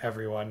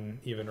everyone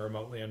even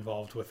remotely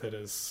involved with it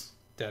is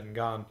dead and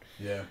gone.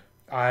 Yeah.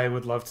 I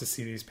would love to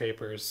see these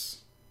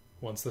papers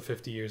once the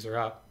 50 years are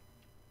up,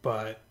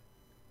 but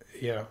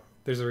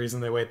there's a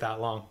reason they wait that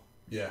long.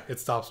 Yeah. It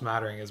stops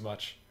mattering as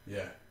much.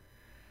 Yeah.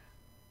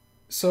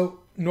 So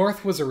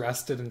North was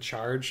arrested and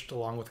charged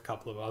along with a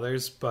couple of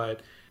others,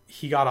 but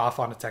he got off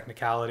on a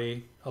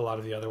technicality. A lot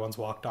of the other ones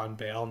walked on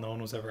bail. No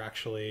one was ever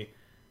actually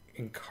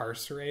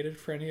incarcerated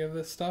for any of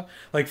this stuff.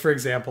 Like, for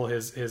example,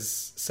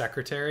 his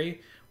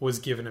secretary was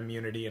given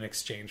immunity in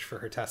exchange for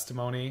her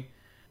testimony.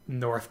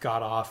 North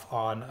got off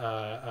on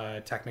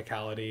a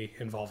technicality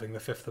involving the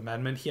Fifth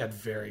Amendment. He had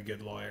very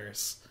good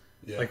lawyers.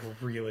 Yeah. Like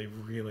really,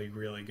 really,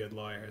 really good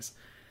lawyers.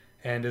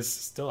 And is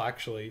still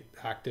actually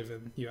active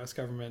in the U.S.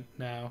 government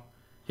now.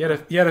 He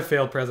had a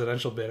failed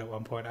presidential bid at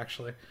one point,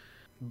 actually.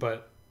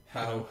 But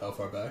how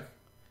far back?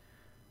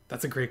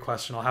 That's a great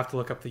question. I'll have to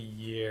look up the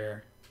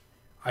year.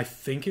 I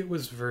think it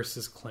was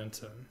versus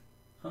Clinton.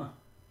 Huh.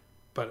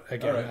 But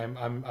again,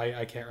 right.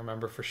 I can't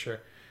remember for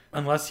sure.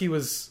 Unless it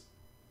was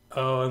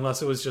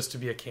just to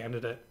be a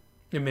candidate.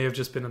 It may have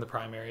just been in the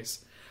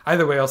primaries.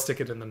 Either way, I'll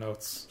stick it in the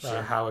notes,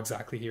 sure. How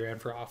exactly he ran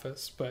for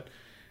office. But,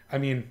 I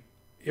mean,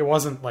 it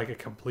wasn't like a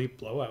complete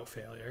blowout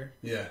failure.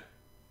 Yeah.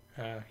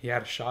 He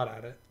had a shot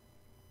at it.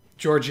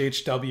 George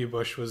H.W.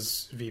 Bush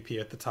was VP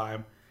at the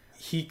time.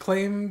 He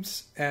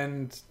claimed,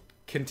 and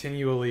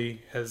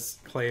continually has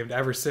claimed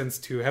ever since,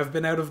 to have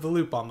been out of the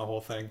loop on the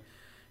whole thing.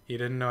 He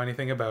didn't know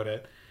anything about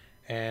it.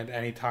 And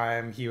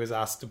anytime he was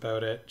asked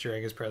about it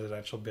during his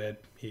presidential bid,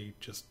 he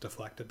just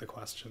deflected the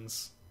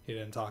questions. He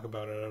didn't talk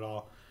about it at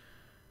all.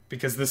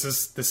 Because this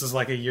is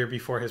like a year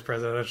before his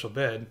presidential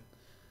bid.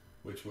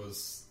 Which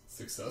was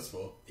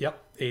successful. Yep,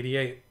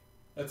 88.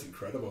 That's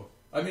incredible.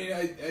 I mean,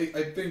 I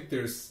think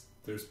there's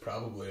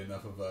probably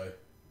enough of a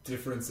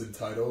difference in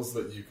titles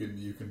that you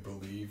can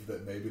believe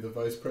that maybe the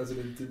vice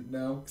president didn't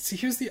know. See,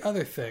 here's the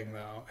other thing,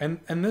 though.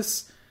 And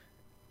this...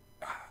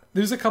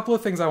 There's a couple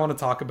of things I want to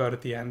talk about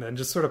at the end and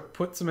just sort of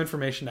put some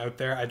information out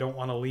there. I don't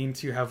want to lean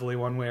too heavily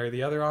one way or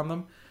the other on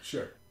them.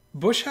 Sure.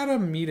 Bush had a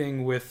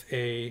meeting with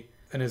an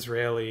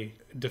Israeli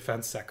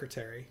defense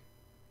secretary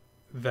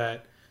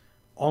that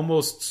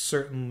almost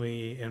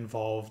certainly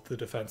involved the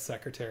defense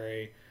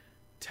secretary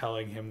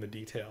telling him the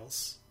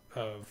details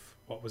of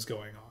what was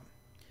going on.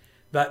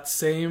 That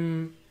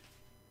same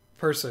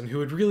person, who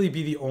would really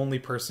be the only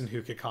person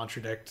who could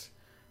contradict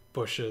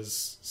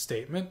Bush's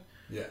statement,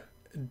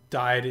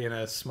 died in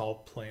a small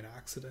plane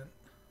accident.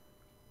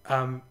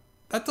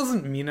 That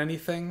doesn't mean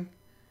anything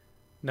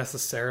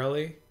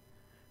necessarily.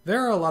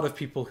 There are a lot of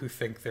people who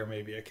think there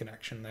may be a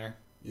connection there.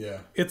 Yeah.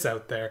 It's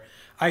out there.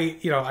 I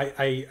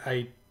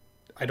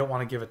don't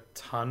want to give a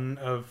ton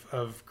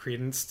of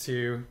credence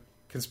to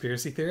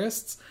conspiracy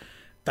theorists.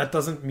 That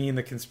doesn't mean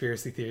the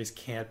conspiracy theories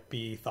can't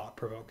be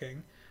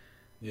thought-provoking.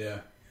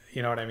 Yeah.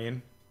 You know what I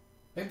mean?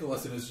 I think the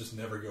lesson is just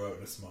never go out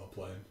in a small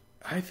plane.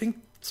 I think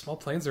small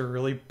planes are a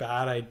really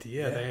bad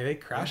idea. Yeah. They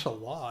crash a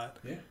lot.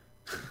 Yeah.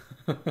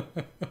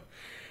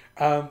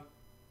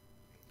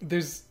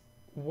 There's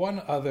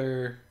one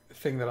other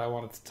thing that I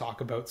wanted to talk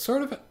about,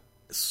 sort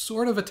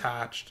of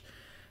attached,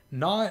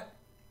 not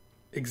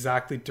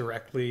exactly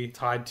directly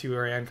tied to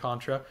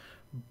Iran-Contra,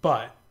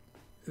 but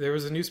there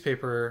was a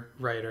newspaper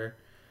writer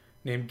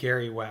named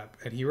Gary Webb,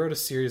 and he wrote a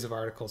series of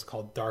articles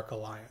called Dark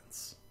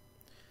Alliance.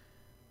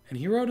 And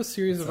he wrote a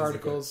series of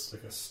articles...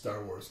 Like a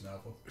Star Wars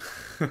novel.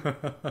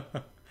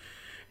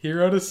 He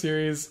wrote a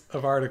series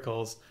of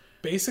articles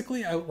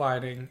basically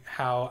outlining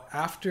how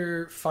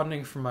after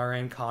funding from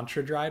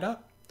Iran-Contra dried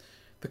up,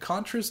 the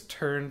Contras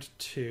turned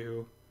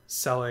to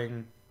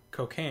selling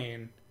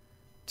cocaine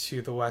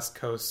to the west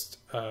coast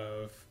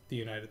of the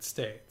United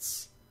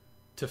States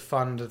to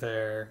fund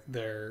their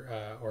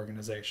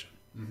organization.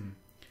 Mm-hmm.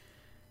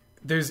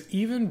 There's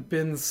even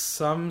been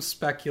some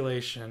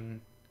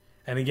speculation,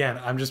 and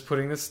again, I'm just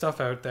putting this stuff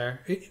out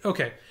there.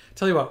 Okay,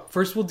 tell you what,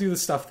 first we'll do the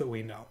stuff that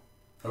we know.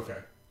 Okay.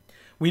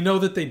 We know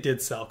that they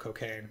did sell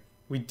cocaine.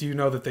 We do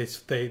know that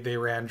they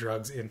ran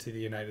drugs into the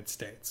United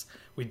States.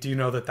 We do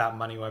know that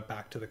money went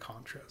back to the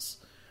Contras.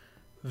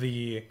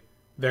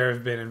 There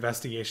have been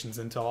investigations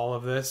into all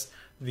of this.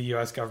 The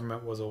U.S.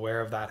 government was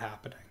aware of that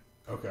happening.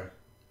 Okay.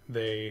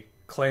 They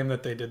claim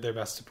that they did their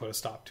best to put a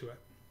stop to it.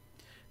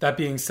 That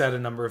being said, a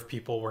number of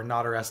people were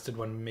not arrested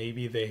when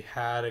maybe they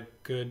had a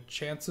good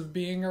chance of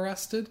being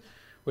arrested,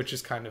 which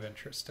is kind of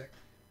interesting.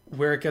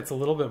 Where it gets a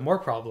little bit more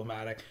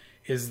problematic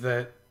is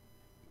that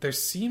there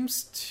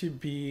seems to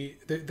be...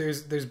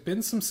 There's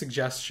been some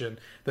suggestion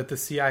that the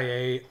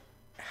CIA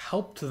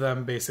helped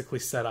them basically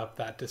set up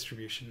that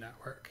distribution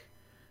network.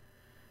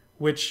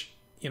 Which,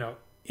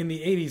 in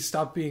the 80s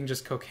stopped being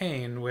just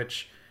cocaine,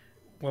 which,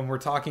 when we're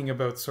talking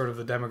about sort of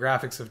the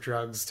demographics of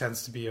drugs,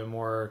 tends to be a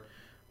more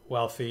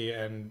wealthy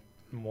and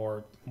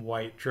more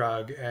white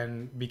drug,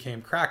 and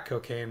became crack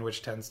cocaine,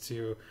 which tends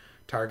to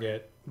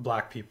target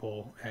black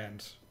people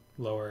and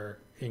lower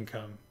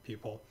income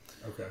people.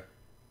 Okay.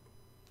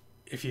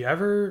 If you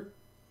ever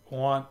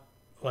want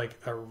like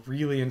a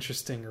really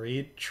interesting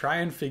read. Try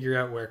and figure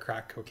out where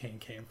crack cocaine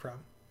came from.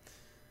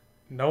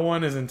 No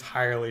one is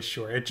entirely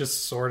sure. It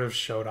just sort of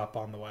showed up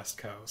on the West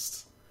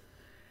Coast.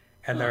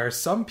 And there are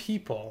some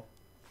people,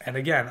 and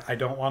again, I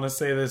don't want to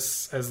say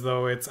this as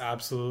though it's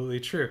absolutely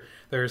true.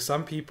 There are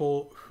some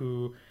people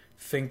who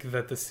think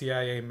that the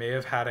CIA may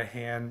have had a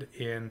hand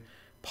in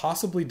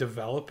possibly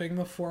developing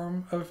the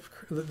form of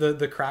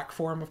the crack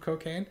form of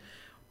cocaine,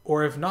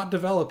 or if not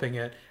developing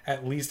it,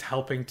 at least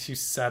helping to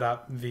set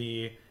up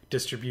the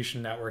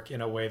distribution network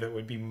in a way that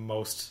would be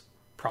most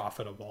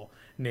profitable,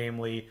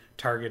 namely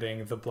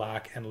targeting the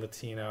Black and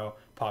Latino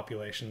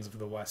populations of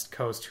the West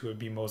Coast who would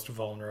be most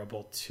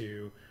vulnerable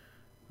to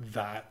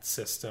that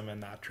system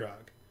and that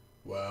drug.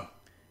 Wow.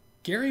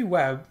 Gary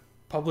Webb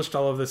published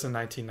all of this in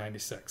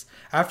 1996.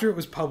 After it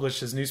was published,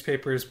 his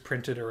newspapers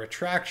printed a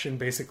retraction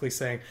basically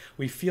saying,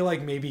 we feel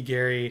like maybe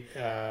Gary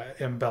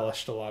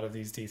embellished a lot of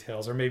these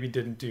details or maybe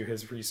didn't do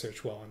his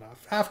research well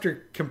enough,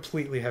 after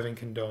completely having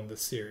condoned the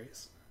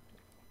series.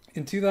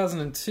 In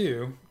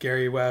 2002,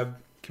 Gary Webb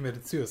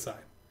committed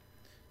suicide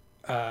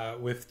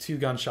with 2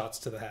 gunshots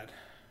to the head.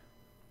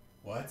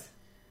 What?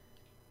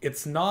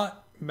 It's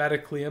not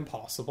medically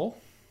impossible.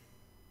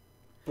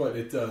 But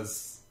it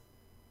does.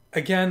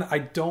 Again, I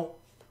don't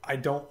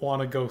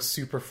want to go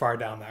super far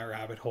down that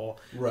rabbit hole.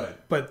 Right.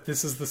 But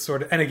this is the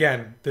sort of, and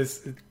again,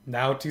 this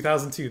now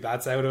 2002,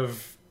 that's out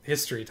of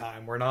history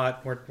time. We're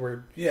not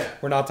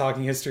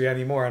talking history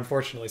anymore,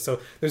 unfortunately. So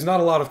there's not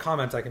a lot of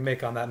comment I can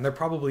make on that, and there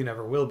probably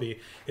never will be.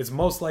 It's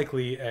most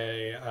likely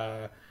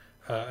a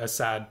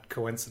sad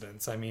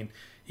coincidence. I mean,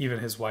 even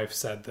his wife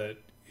said that,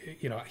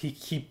 you know,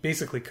 he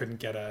basically couldn't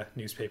get a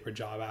newspaper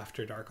job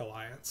after Dark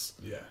Alliance.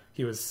 Yeah.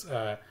 He was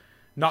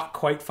not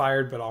quite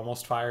fired, but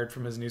almost fired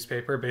from his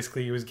newspaper.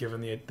 Basically, he was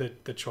given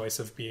the choice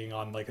of being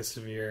on like a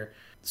severe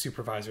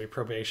supervisory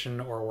probation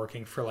or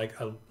working for like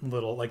a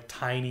little, like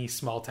tiny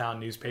small town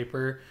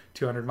newspaper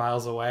 200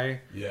 miles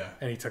away. Yeah.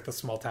 And he took the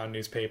small town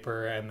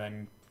newspaper and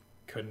then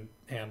couldn't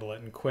handle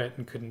it and quit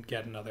and couldn't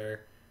get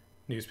another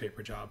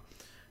newspaper job.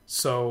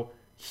 So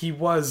he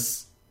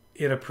was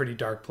in a pretty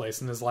dark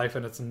place in his life,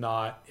 and it's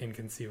not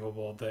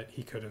inconceivable that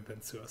he could have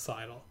been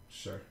suicidal.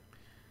 Sure.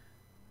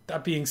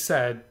 That being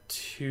said,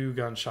 2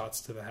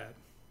 gunshots to the head.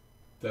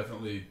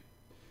 Definitely,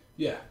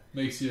 yeah,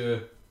 makes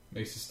you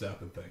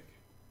stop and think.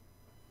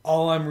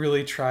 All I'm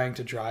really trying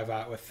to drive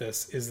at with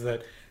this is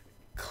that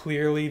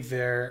clearly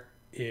there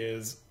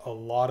is a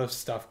lot of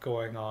stuff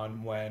going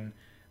on when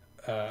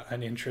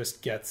an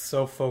interest gets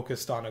so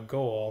focused on a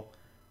goal,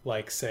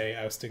 like, say,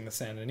 ousting the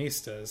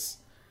Sandinistas,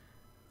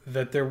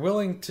 that they're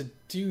willing to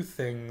do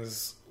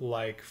things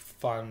like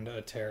fund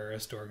a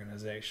terrorist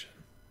organization.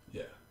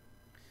 Yeah.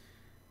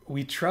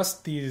 We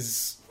trust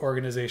these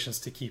organizations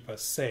to keep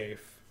us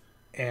safe,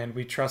 and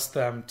we trust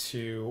them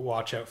to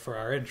watch out for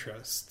our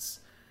interests.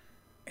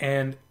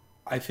 And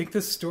I think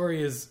this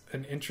story is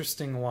an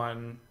interesting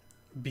one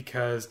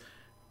because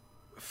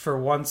for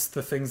once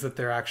the things that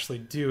they're actually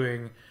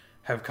doing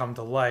have come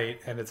to light,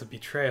 and it's a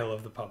betrayal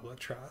of the public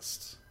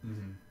trust.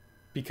 Mm-hmm.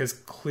 Because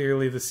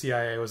clearly the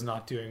CIA was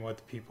not doing what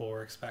the people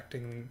were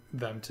expecting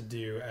them to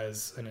do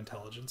as an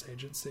intelligence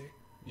agency.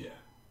 Yeah.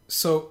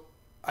 So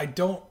I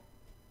don't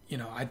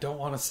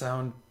want to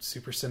sound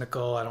super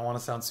cynical. I don't want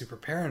to sound super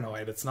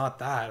paranoid. It's not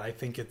that. I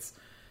think it's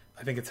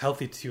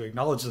healthy to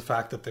acknowledge the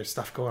fact that there's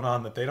stuff going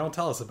on that they don't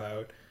tell us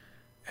about.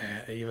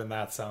 Even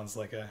that sounds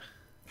like a...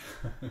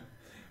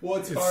 Well,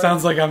 it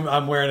sounds like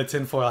I'm wearing a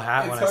tinfoil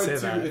hat when I say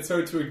that. It's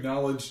hard to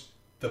acknowledge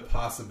the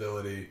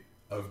possibility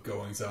of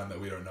goings on that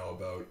we don't know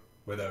about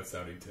without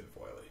sounding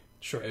tinfoily.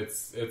 Sure.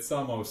 It's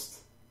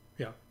almost...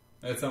 Yeah.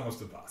 It's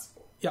almost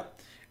impossible. Yeah.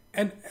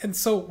 And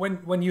so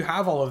when you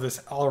have all of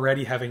this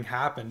already having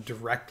happened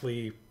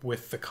directly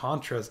with the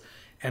Contras,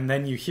 and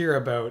then you hear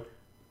about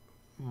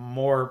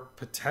more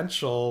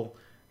potential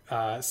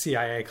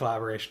CIA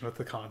collaboration with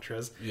the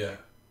Contras, yeah,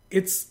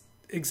 it's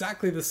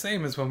exactly the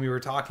same as when we were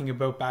talking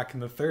about back in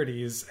the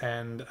 30s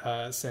and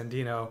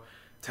Sandino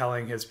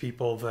telling his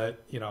people that,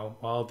 you know,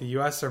 well, the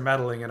U.S. are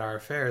meddling in our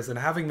affairs, and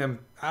having them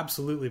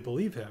absolutely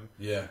believe him.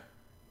 Yeah.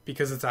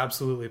 Because it's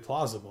absolutely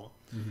plausible.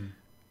 Mm-hmm.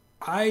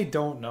 I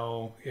don't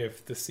know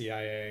if the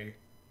CIA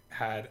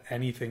had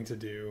anything to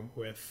do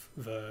with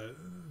the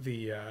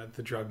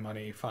drug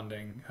money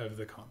funding of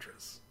the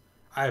Contras.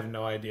 I have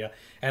no idea,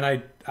 and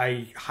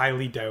I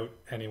highly doubt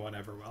anyone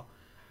ever will.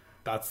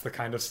 That's the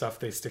kind of stuff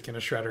they stick in a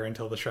shredder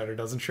until the shredder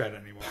doesn't shred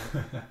anymore.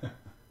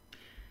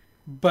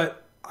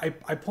 But I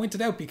point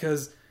it out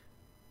because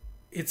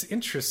it's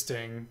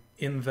interesting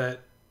in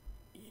that,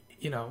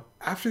 you know,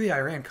 after the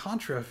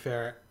Iran-Contra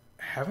affair,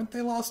 haven't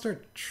they lost our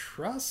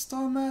trust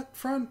on that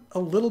front a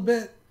little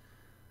bit?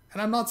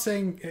 And I'm not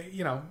saying,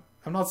 you know,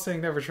 I'm not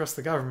saying never trust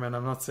the government.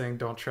 I'm not saying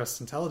don't trust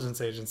intelligence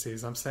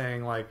agencies. I'm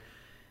saying, like,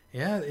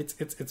 yeah,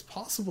 it's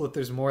possible that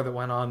there's more that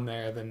went on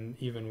there than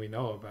even we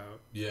know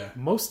about. Yeah.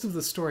 Most of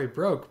the story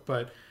broke,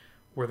 but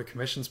were the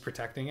commissions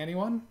protecting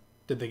anyone?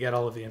 Did they get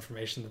all of the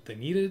information that they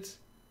needed?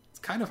 It's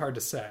kind of hard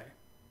to say.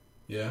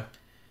 Yeah.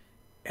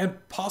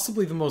 And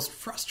possibly the most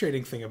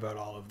frustrating thing about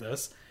all of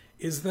this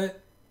is that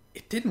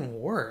it didn't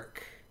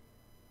work.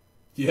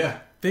 Yeah.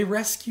 They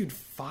rescued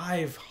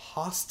 5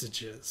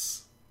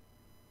 hostages.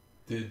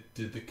 Did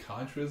the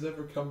Contras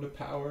ever come to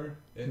power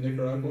in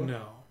Nicaragua?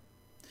 No.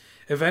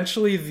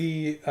 Eventually,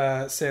 the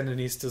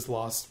Sandinistas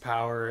lost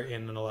power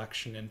in an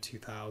election in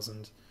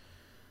 2000.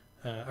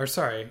 In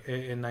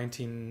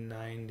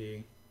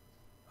 1990.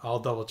 I'll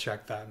double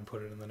check that and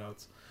put it in the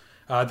notes.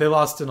 They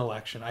lost an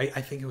election. I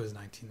think it was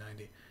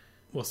 1990.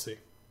 We'll see.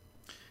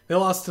 They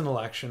lost an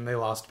election. They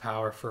lost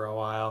power for a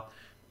while.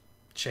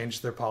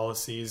 Changed their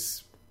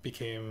policies.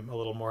 Became a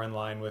little more in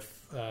line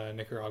with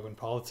Nicaraguan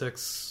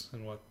politics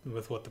and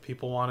what the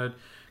people wanted.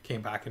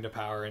 Came back into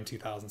power in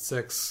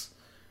 2006.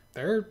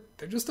 They're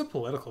just a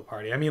political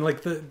party. I mean,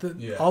 like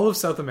all of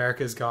South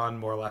America has gone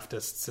more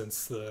leftist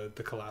since the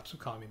collapse of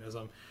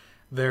communism.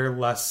 They're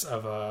less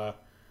of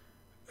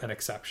an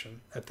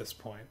exception at this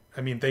point.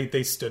 I mean,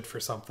 they stood for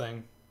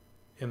something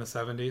in the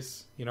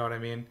 70s. You know what I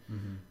mean?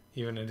 Mm-hmm.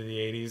 Even into the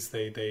 80s,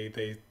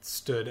 they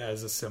stood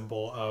as a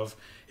symbol of,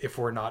 if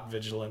we're not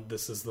vigilant,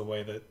 this is the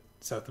way that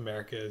South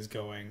America is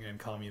going, and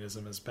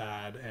communism is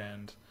bad,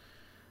 and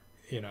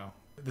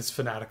this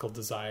fanatical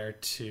desire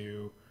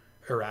to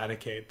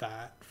eradicate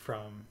that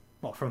from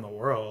the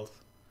world,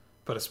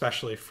 but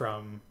especially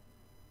from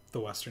the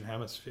Western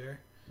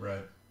Hemisphere.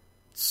 Right.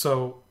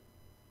 So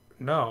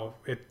no,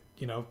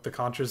 the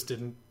Contras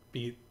didn't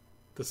beat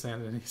the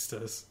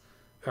Sandinistas.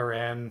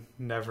 Iran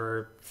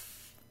never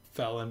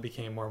fell and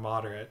became more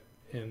moderate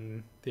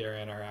in the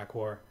Iran-Iraq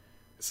war.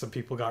 Some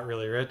people got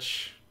really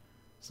rich.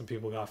 Some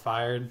people got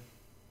fired.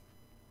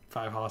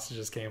 5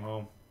 hostages came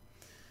home.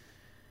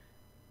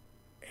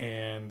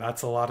 And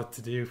that's a lot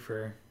to do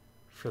for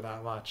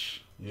that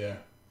much. Yeah.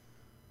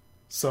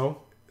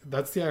 So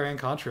that's the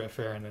Iran-Contra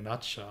affair in a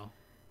nutshell.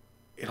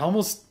 It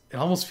almost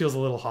feels a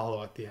little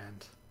hollow at the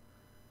end.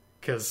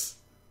 Because,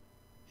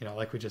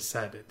 like we just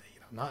said,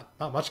 not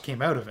much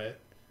came out of it.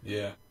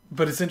 Yeah.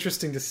 But it's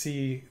interesting to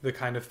see the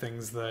kind of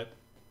things that,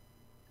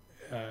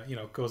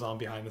 goes on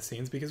behind the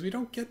scenes, because we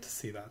don't get to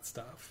see that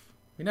stuff.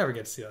 We never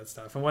get to see that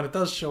stuff. And when it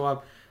does show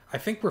up, I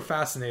think we're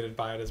fascinated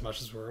by it as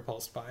much as we're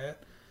repulsed by it.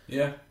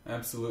 Yeah,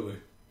 absolutely.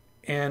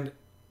 And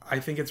I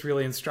think it's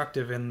really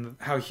instructive in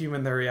how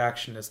human their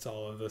reaction is to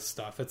all of this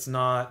stuff.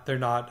 They're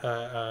not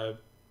a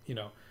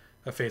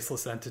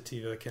faceless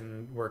entity that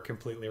can work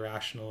completely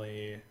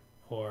rationally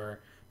or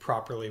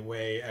properly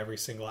weigh every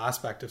single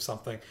aspect of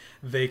something.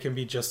 They can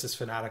be just as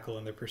fanatical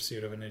in their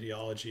pursuit of an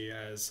ideology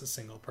as a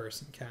single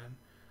person can,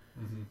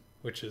 mm-hmm.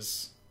 which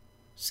is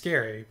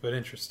scary but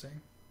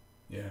interesting.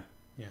 Yeah.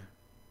 Yeah.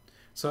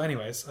 So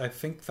anyways, I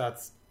think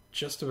that's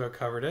just about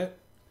covered it.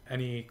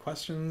 Any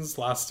questions?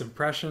 Last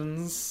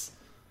impressions?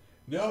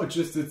 No,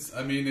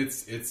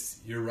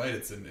 it's you're right.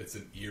 It's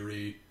an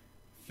eerie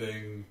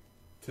thing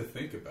to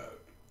think about.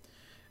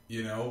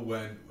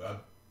 When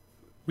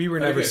we were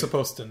never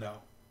supposed to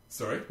know.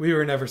 Sorry? We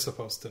were never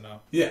supposed to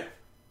know. Yeah.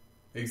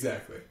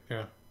 Exactly.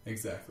 Yeah.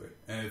 Exactly.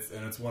 And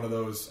it's one of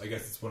those, I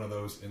guess it's one of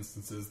those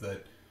instances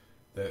that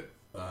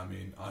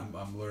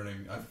I'm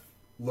learning. I've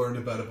learned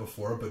about it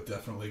before, but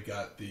definitely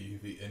got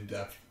the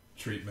in-depth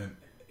treatment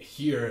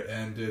here,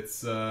 and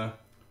it's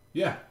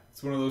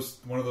it's one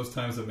of those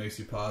times that makes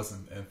you pause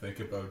and think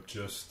about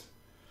just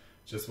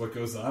what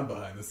goes on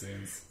behind the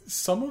scenes.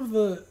 Some of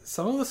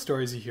the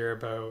stories you hear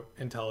about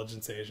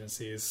intelligence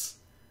agencies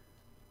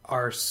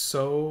are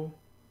so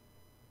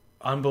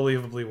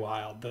unbelievably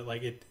wild that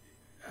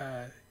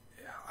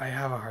I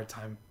have a hard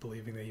time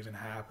believing they even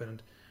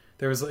happened.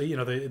 There was,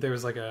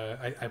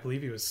 I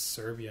believe he was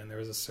Serbian. There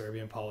was a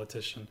Serbian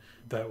politician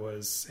that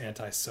was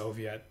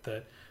anti-Soviet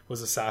that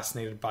was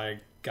assassinated by a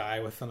guy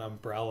with an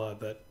umbrella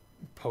that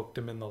poked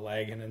him in the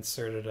leg and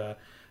inserted a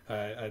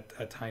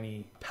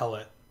tiny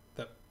pellet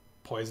that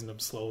poisoned him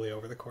slowly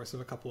over the course of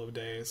a couple of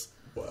days.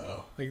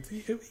 Wow.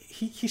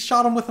 He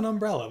shot him with an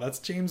umbrella. That's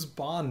James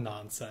Bond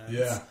nonsense.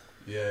 Yeah.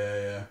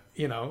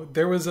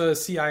 There was a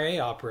CIA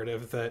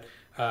operative that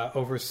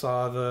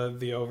oversaw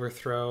the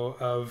overthrow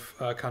of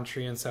a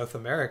country in South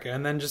America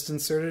and then just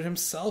inserted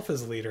himself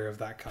as leader of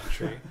that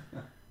country.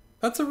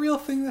 That's a real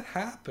thing that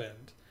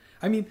happened.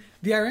 I mean,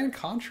 the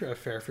Iran-Contra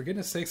affair, for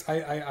goodness sakes,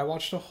 I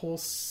watched a whole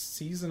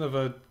season of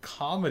a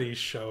comedy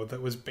show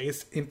that was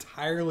based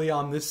entirely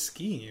on this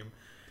scheme,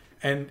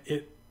 and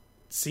it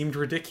seemed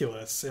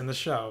ridiculous in the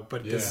show,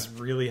 but this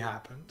really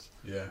happened.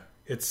 Yeah.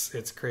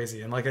 It's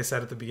crazy. And like I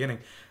said at the beginning,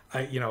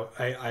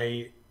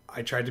 I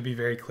tried to be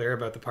very clear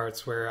about the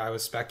parts where I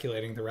was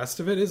speculating. The rest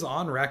of it is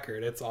on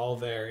record. It's all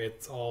there.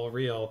 It's all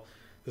real.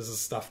 This is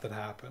stuff that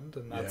happened.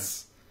 And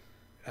that's,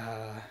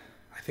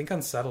 I think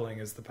unsettling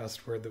is the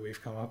best word that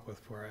we've come up with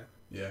for it.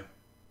 Yeah.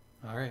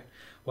 All right.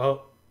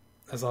 Well,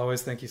 as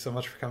always, thank you so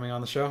much for coming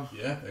on the show.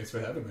 Yeah, thanks for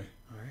having me.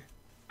 All right.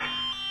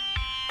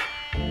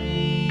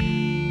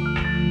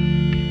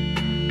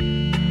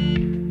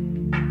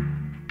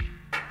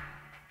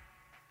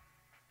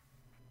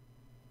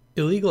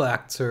 Illegal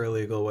acts are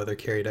illegal whether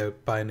carried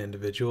out by an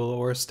individual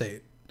or a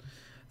state.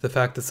 The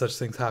fact that such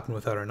things happen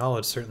without our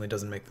knowledge certainly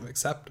doesn't make them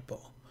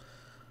acceptable.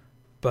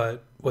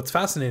 But what's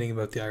fascinating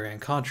about the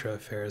Iran-Contra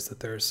affair is that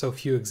there are so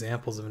few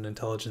examples of an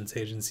intelligence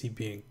agency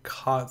being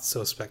caught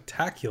so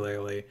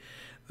spectacularly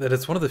that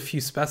it's one of the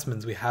few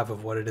specimens we have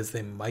of what it is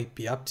they might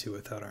be up to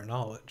without our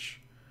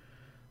knowledge.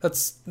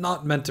 That's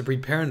not meant to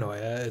breed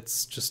paranoia,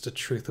 it's just a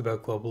truth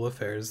about global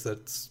affairs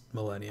that's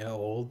millennia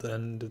old,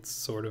 and it's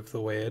sort of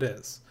the way it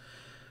is.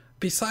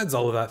 Besides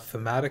all of that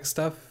thematic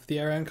stuff, the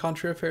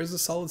Iran-Contra affair is a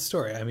solid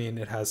story. I mean,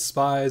 it has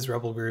spies,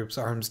 rebel groups,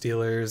 arms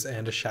dealers,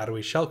 and a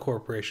shadowy shell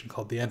corporation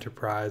called the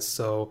Enterprise,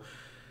 so,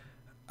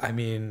 I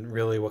mean,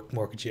 really, what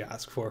more could you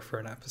ask for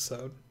an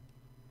episode?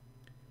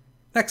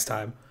 Next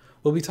time,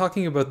 we'll be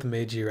talking about the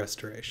Meiji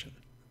Restoration.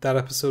 That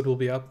episode will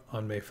be up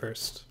on May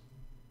 1st.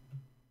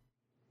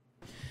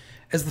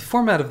 As the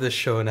format of this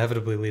show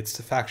inevitably leads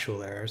to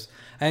factual errors,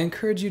 I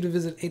encourage you to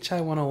visit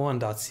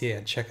hi101.ca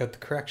and check out the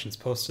corrections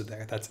posted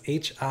there. That's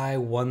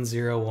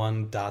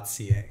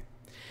hi101.ca.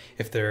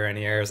 If there are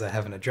any errors I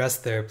haven't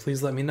addressed there,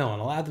 please let me know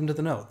and I'll add them to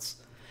the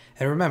notes.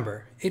 And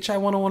remember,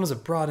 hi101 is a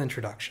broad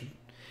introduction.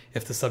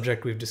 If the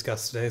subject we've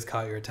discussed today has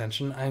caught your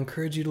attention, I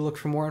encourage you to look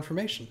for more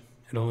information.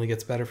 It only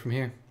gets better from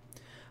here.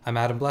 I'm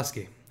Adam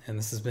Blesky, and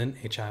this has been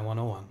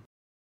hi101.